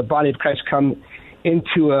Diego, the body of Christ, come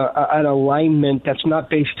into an alignment that's not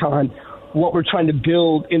based on what we're trying to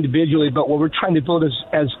build individually, but what we're trying to build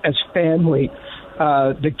as family.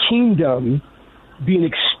 The kingdom being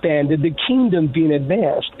expanded, the kingdom being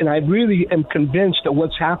advanced. And I really am convinced that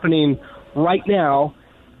what's happening right now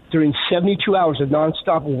during 72 hours of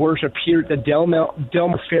nonstop worship here at the Del Mar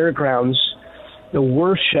Fairgrounds, the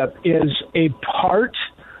worship is a part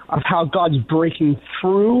of how God's breaking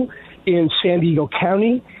through in San Diego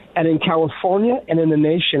County and in California and in the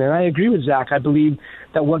nation. And I agree with Zach. I believe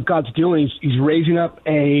that what God's doing is he's raising up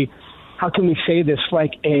how can we say this,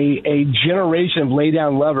 like a generation of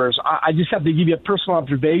lay-down lovers. I just have to give you a personal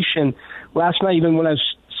observation. Last night, even when I was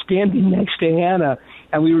standing next to Hannah,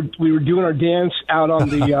 and we were doing our dance out on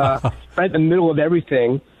the right in the middle of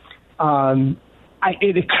everything,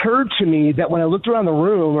 it occurred to me that when I looked around the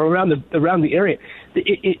room or around the area,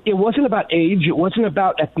 it wasn't about age, it wasn't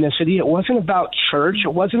about ethnicity, it wasn't about church,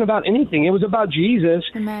 it wasn't about anything. It was about Jesus.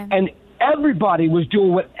 Amen. And everybody was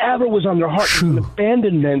doing whatever was on their heart with an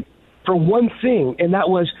abandonment for one thing, and that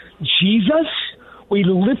was, Jesus, we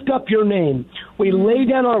lift up your name. We lay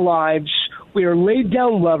down our lives. We are laid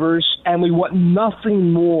down lovers, and we want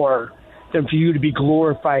nothing more than for you to be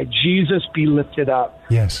glorified. Jesus, be lifted up.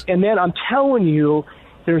 Yes. And then I'm telling you,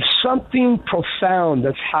 there's something profound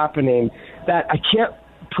that's happening that I can't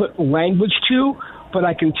put language to, but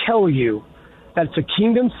I can tell you that it's a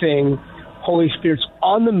kingdom thing. Holy Spirit's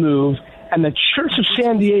on the move, and the Church of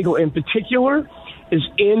San Diego in particular is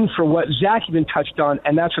in for what Zach even touched on,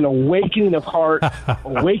 and that's an awakening of heart,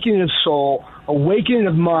 awakening of soul, awakening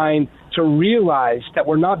of mind to realize that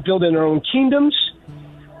we're not building our own kingdoms,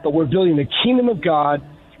 but we're building the kingdom of God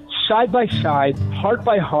side by side, heart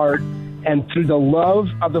by heart, and through the love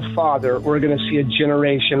of the Father, we're going to see a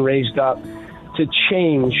generation raised up to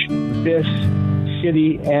change this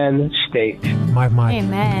city and state. My.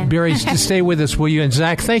 Amen. Barry, stay with us, will you? And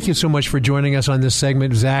Zach, thank you so much for joining us on this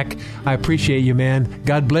segment. Zach, I appreciate you, man.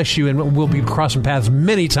 God bless you, and we'll be crossing paths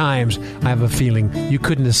many times. I have a feeling you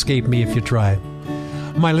couldn't escape me if you tried.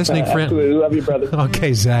 My listening friend. Absolutely. Love you, brother.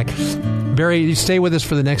 Okay, Zach. Barry, you stay with us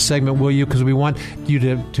for the next segment, will you? Because we want you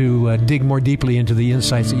to dig more deeply into the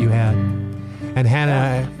insights that you had. And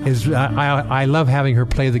Hannah I love having her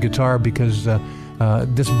play the guitar because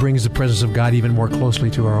this brings the presence of God even more closely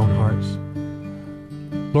to our own hearts.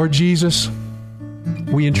 Lord Jesus,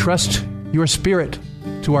 we entrust your Spirit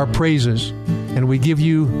to our praises, and we give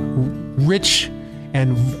you rich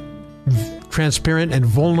and transparent and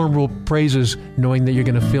vulnerable praises, knowing that you're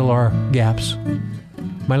going to fill our gaps.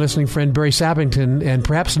 My listening friend Barry Sappington and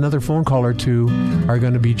perhaps another phone call or two are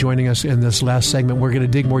going to be joining us in this last segment. We're going to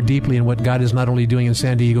dig more deeply in what God is not only doing in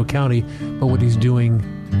San Diego County, but what he's doing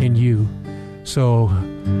in you. So,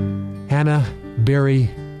 Hannah, Barry,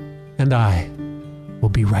 and I will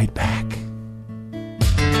be right back.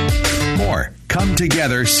 More Come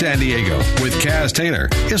Together San Diego with Kaz Taylor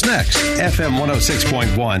is next. FM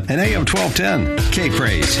 106.1 and AM 1210.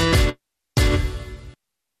 K-Praise.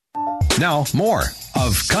 Now, more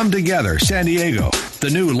of Come Together San Diego, the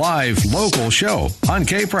new live local show on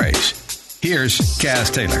K-Praise. Here's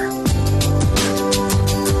Kaz Taylor.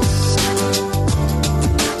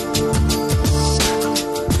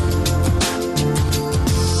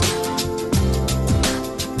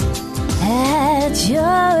 At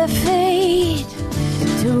your feet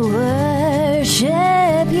to worship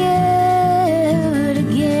you, to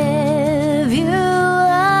give you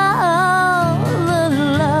all the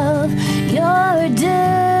love you're due.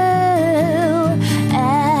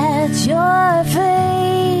 At your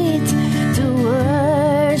feet to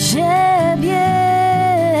worship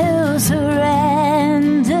you, surrendering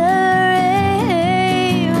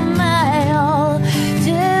my all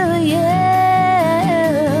to you.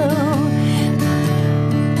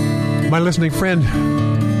 My listening friend,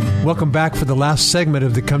 welcome back for the last segment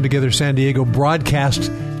of the Come Together San Diego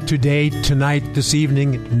broadcast today, tonight, this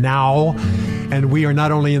evening, now. And we are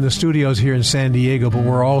not only in the studios here in San Diego, but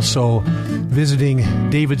we're also visiting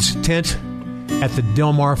David's tent at the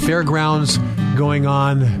Del Mar Fairgrounds, going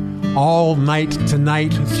on all night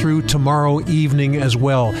tonight through tomorrow evening as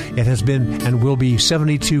well. It has been and will be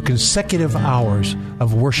 72 consecutive hours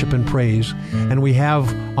of worship and praise. And we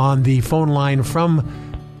have on the phone line from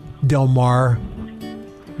Del Mar,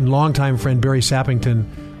 longtime friend Barry Sappington,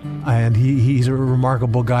 and he's a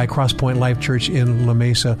remarkable guy, Cross Point Life Church in La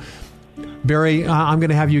Mesa. Barry, I'm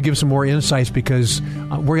going to have you give some more insights because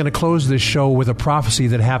we're going to close this show with a prophecy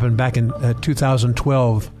that happened back in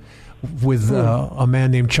 2012 with a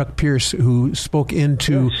man named Chuck Pierce who spoke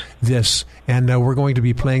into this, and we're going to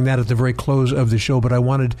be playing that at the very close of the show. But I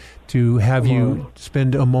wanted to have you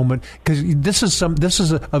spend a moment, because this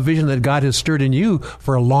is a vision that God has stirred in you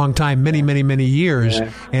for a long time, many, many, many years,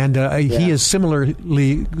 and He has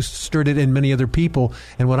similarly stirred it in many other people.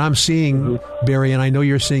 And what I'm seeing, Barry, and I know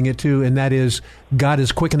you're seeing it too, and that is God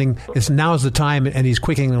is quickening. Now is the time, and He's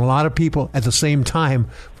quickening a lot of people at the same time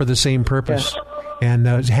for the same purpose. And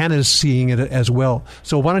Hannah's seeing it as well.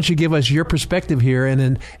 So why don't you give us your perspective here, and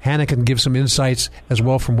then Hannah can give some insights as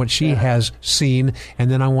well from what she has seen.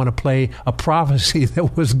 And then I want to play a prophecy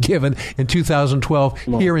that was given in 2012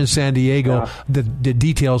 here in San Diego that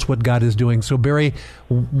details what God is doing. So, Barry,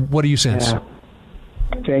 what do you sense?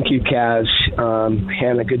 Thank you, Kaz.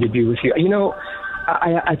 Hannah, good to be with you. You know,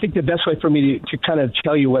 I think the best way for me to kind of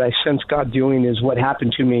tell you what I sense God doing is what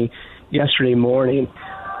happened to me yesterday morning.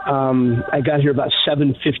 I got here about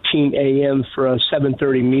 7:15 a.m. for a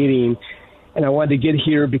 7:30 meeting, and I wanted to get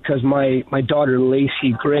here because my daughter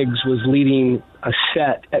Lacey Griggs was leading a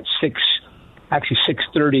set at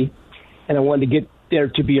 6:30, and I wanted to get there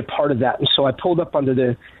to be a part of that. And so I pulled up into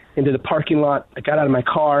the parking lot. I got out of my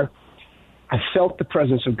car. I felt the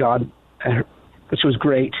presence of God, which was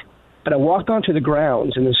great. But I walked onto the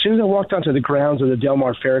grounds, and as soon as I walked onto the grounds of the Del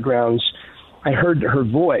Mar Fairgrounds, I heard her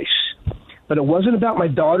voice. But it wasn't about my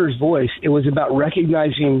daughter's voice. It was about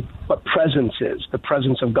recognizing what presence is, the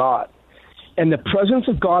presence of God. And the presence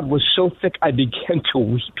of God was so thick, I began to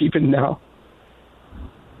weep even now.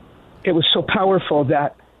 It was so powerful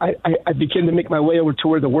that I began to make my way over to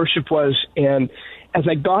where the worship was. And as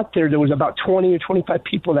I got there was about 20 or 25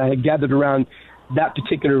 people that had gathered around that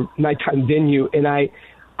particular nighttime venue. And I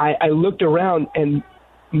looked around, and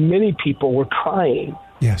many people were crying.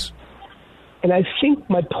 Yes. And I think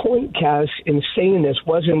my point, Kaz, in saying this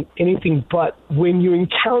wasn't anything but when you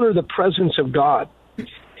encounter the presence of God,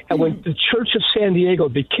 and when the Church of San Diego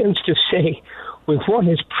begins to say, we want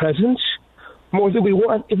His presence more than we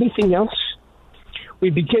want anything else,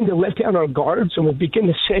 we begin to let down our guards, and we begin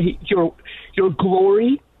to say, your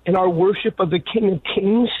glory and our worship of the King of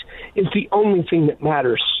Kings is the only thing that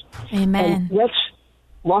matters. Amen. And let's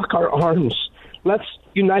lock our arms. Let's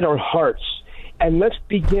unite our hearts. And let's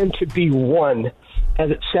begin to be one, as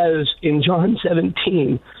it says in John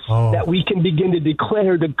 17, that we can begin to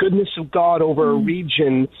declare the goodness of God over a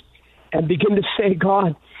region and begin to say,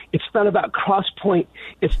 God, it's not about Cross Point.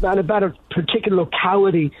 It's not about a particular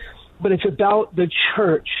locality, but it's about the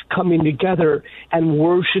church coming together and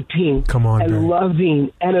worshiping and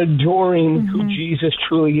loving and adoring who Jesus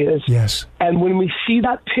truly is. Yes. And when we see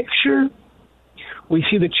that picture, we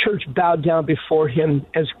see the church bowed down before Him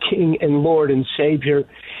as King and Lord and Savior,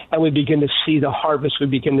 and we begin to see the harvest. We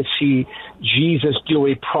begin to see Jesus do what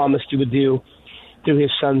He promised He would do through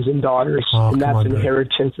His sons and daughters, and that's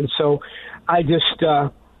inheritance. And so I just,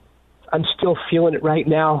 I'm still feeling it right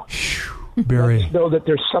now. Barry. I know that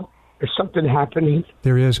there's something happening.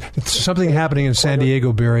 There is. It's something happening in San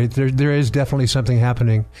Diego, Barry. There is definitely something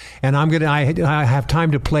happening. And I have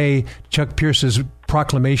time to play Chuck Pierce's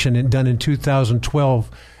proclamation done in 2012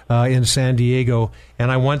 in San Diego. And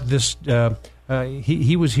I want this,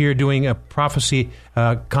 he was here doing a prophecy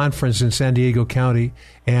conference in San Diego County.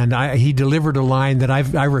 And he delivered a line that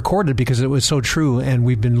I recorded because it was so true, and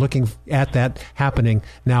we've been looking at that happening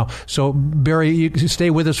now. So, Barry, you can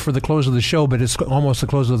stay with us for the close of the show, but it's almost the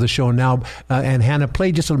close of the show now. And Hannah,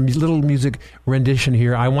 play just a little music rendition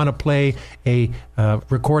here. I want to play a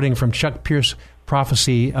recording from Chuck Pierce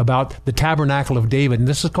prophecy about the Tabernacle of David. And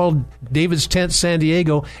this is called David's Tent San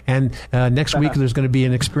Diego. And next week there's going to be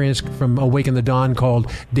an experience from Awaken the Dawn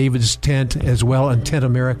called David's Tent as well, and Tent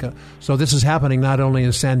America. So this is happening not only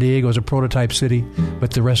in San Diego as a prototype city,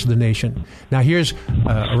 but the rest of the nation. Now here's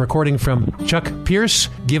a recording from Chuck Pierce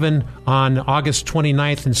given on August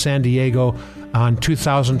 29th in San Diego on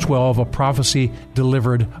 2012, a prophecy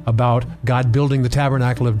delivered about God building the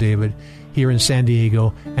Tabernacle of David here in San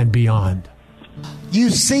Diego and beyond. You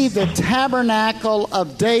see the Tabernacle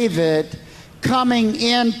of David coming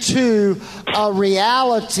into a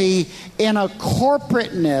reality in a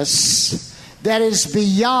corporateness that is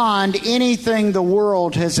beyond anything the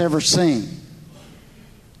world has ever seen.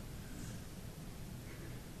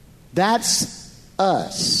 That's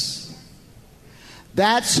us.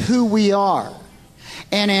 That's who we are.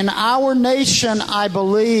 And in our nation, I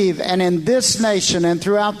believe, and in this nation and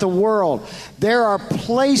throughout the world, there are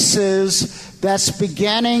places that's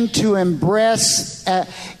beginning to embrace and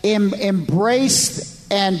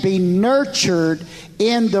be nurtured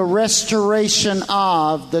in the restoration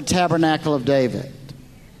of the Tabernacle of David.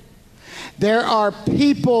 There are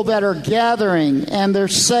people that are gathering and they're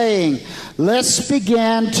saying, let's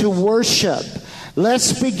begin to worship.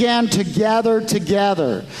 Let's begin to gather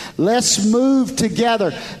together. Let's move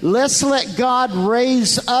together. Let's let God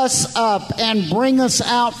raise us up and bring us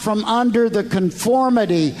out from under the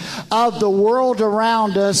conformity of the world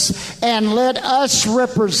around us, and let us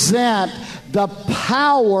represent the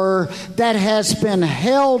power that has been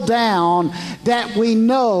held down, that we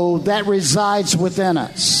know that resides within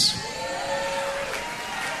us.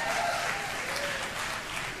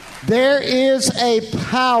 There is a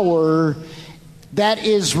power that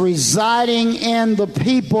is residing in the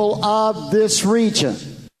people of this region.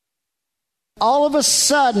 All of a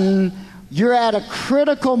sudden, you're at a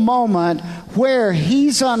critical moment where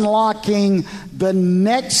He's unlocking the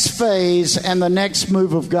next phase and the next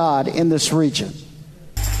move of God in this region.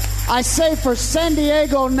 I say for San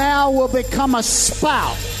Diego now will become a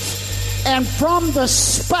spout. And from the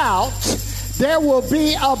spout, there will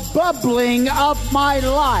be a bubbling of my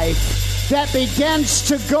life that begins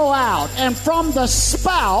to go out. And from the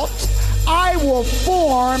spout, I will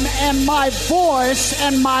form, and my voice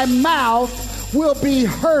and my mouth will be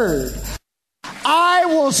heard. I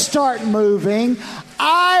will start moving.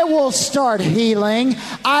 I will start healing.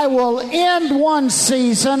 I will end one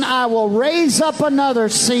season. I will raise up another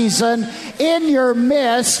season in your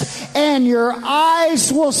midst, and your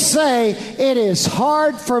eyes will say, it is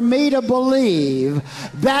hard for me to believe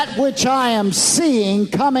that which I am seeing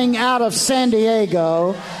coming out of San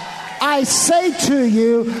Diego. I say to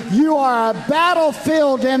you, you are a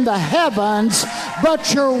battlefield in the heavens,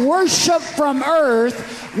 but your worship from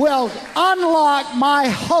earth will unlock my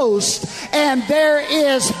host, and there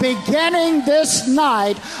is beginning this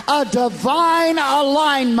night a divine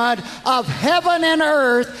alignment of heaven and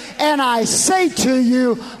earth, and I say to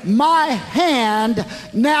you, my hand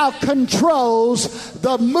now controls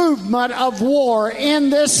the movement of war in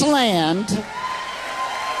this land.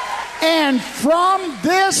 And from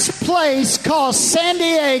this place called San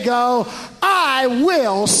Diego, I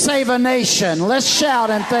will save a nation. Let's shout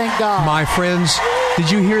and thank God. My friends, did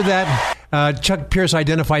you hear that? Chuck Pierce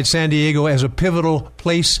identified San Diego as a pivotal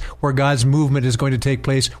place where God's movement is going to take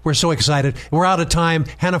place. We're so excited. We're out of time.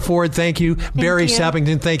 Hannah Ford, thank you. Barry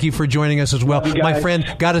Sappington, thank you for joining us as well. My friend,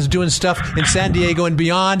 God is doing stuff in San Diego and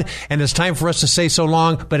beyond, and it's time for us to say so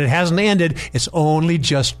long, but it hasn't ended. It's only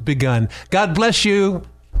just begun. God bless you.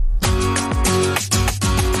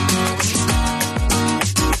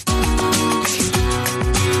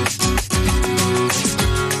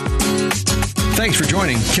 Thanks for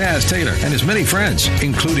joining Kaz Taylor and his many friends,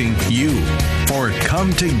 including you, for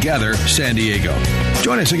Come Together San Diego.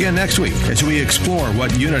 Join us again next week as we explore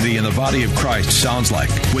what unity in the body of Christ sounds like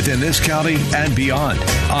within this county and beyond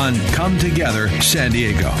on Come Together San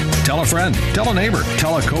Diego. Tell a friend, tell a neighbor,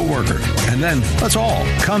 tell a coworker, and then let's all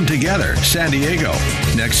come together San Diego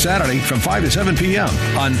next Saturday from 5 to 7 p.m.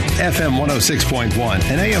 on FM 106.1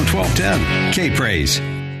 and AM 1210. K-Praise.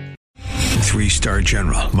 3-star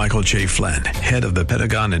General Michael J. Flynn, head of the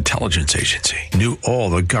Pentagon Intelligence Agency, knew all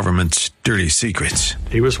the government's dirty secrets.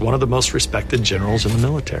 He was one of the most respected generals in the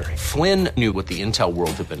military. Flynn knew what the intel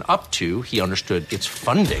world had been up to. He understood its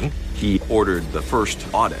funding. He ordered the first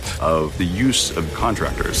audit of the use of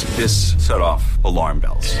contractors. This set off alarm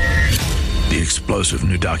bells. The explosive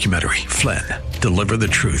new documentary, Flynn, Deliver the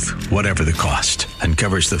Truth, Whatever the Cost,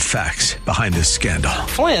 uncovers the facts behind this scandal.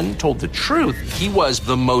 Flynn told the truth. He was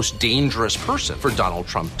the most dangerous person for Donald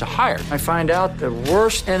Trump to hire. I find out the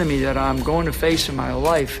worst enemy that I'm going to face in my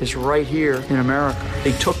life is right here in America.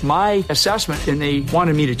 They took my assessment and they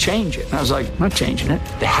wanted me to change it. And I was like, I'm not changing it.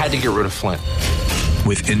 They had to get rid of Flynn.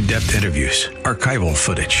 With in-depth interviews, archival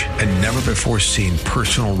footage, and never-before-seen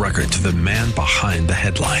personal records of the man behind the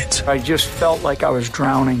headlines. I just felt like I was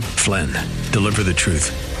drowning. Flynn, Deliver the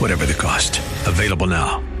Truth, Whatever the Cost. Available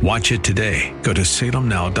now. Watch it today. Go to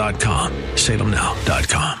salemnow.com.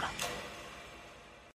 salemnow.com.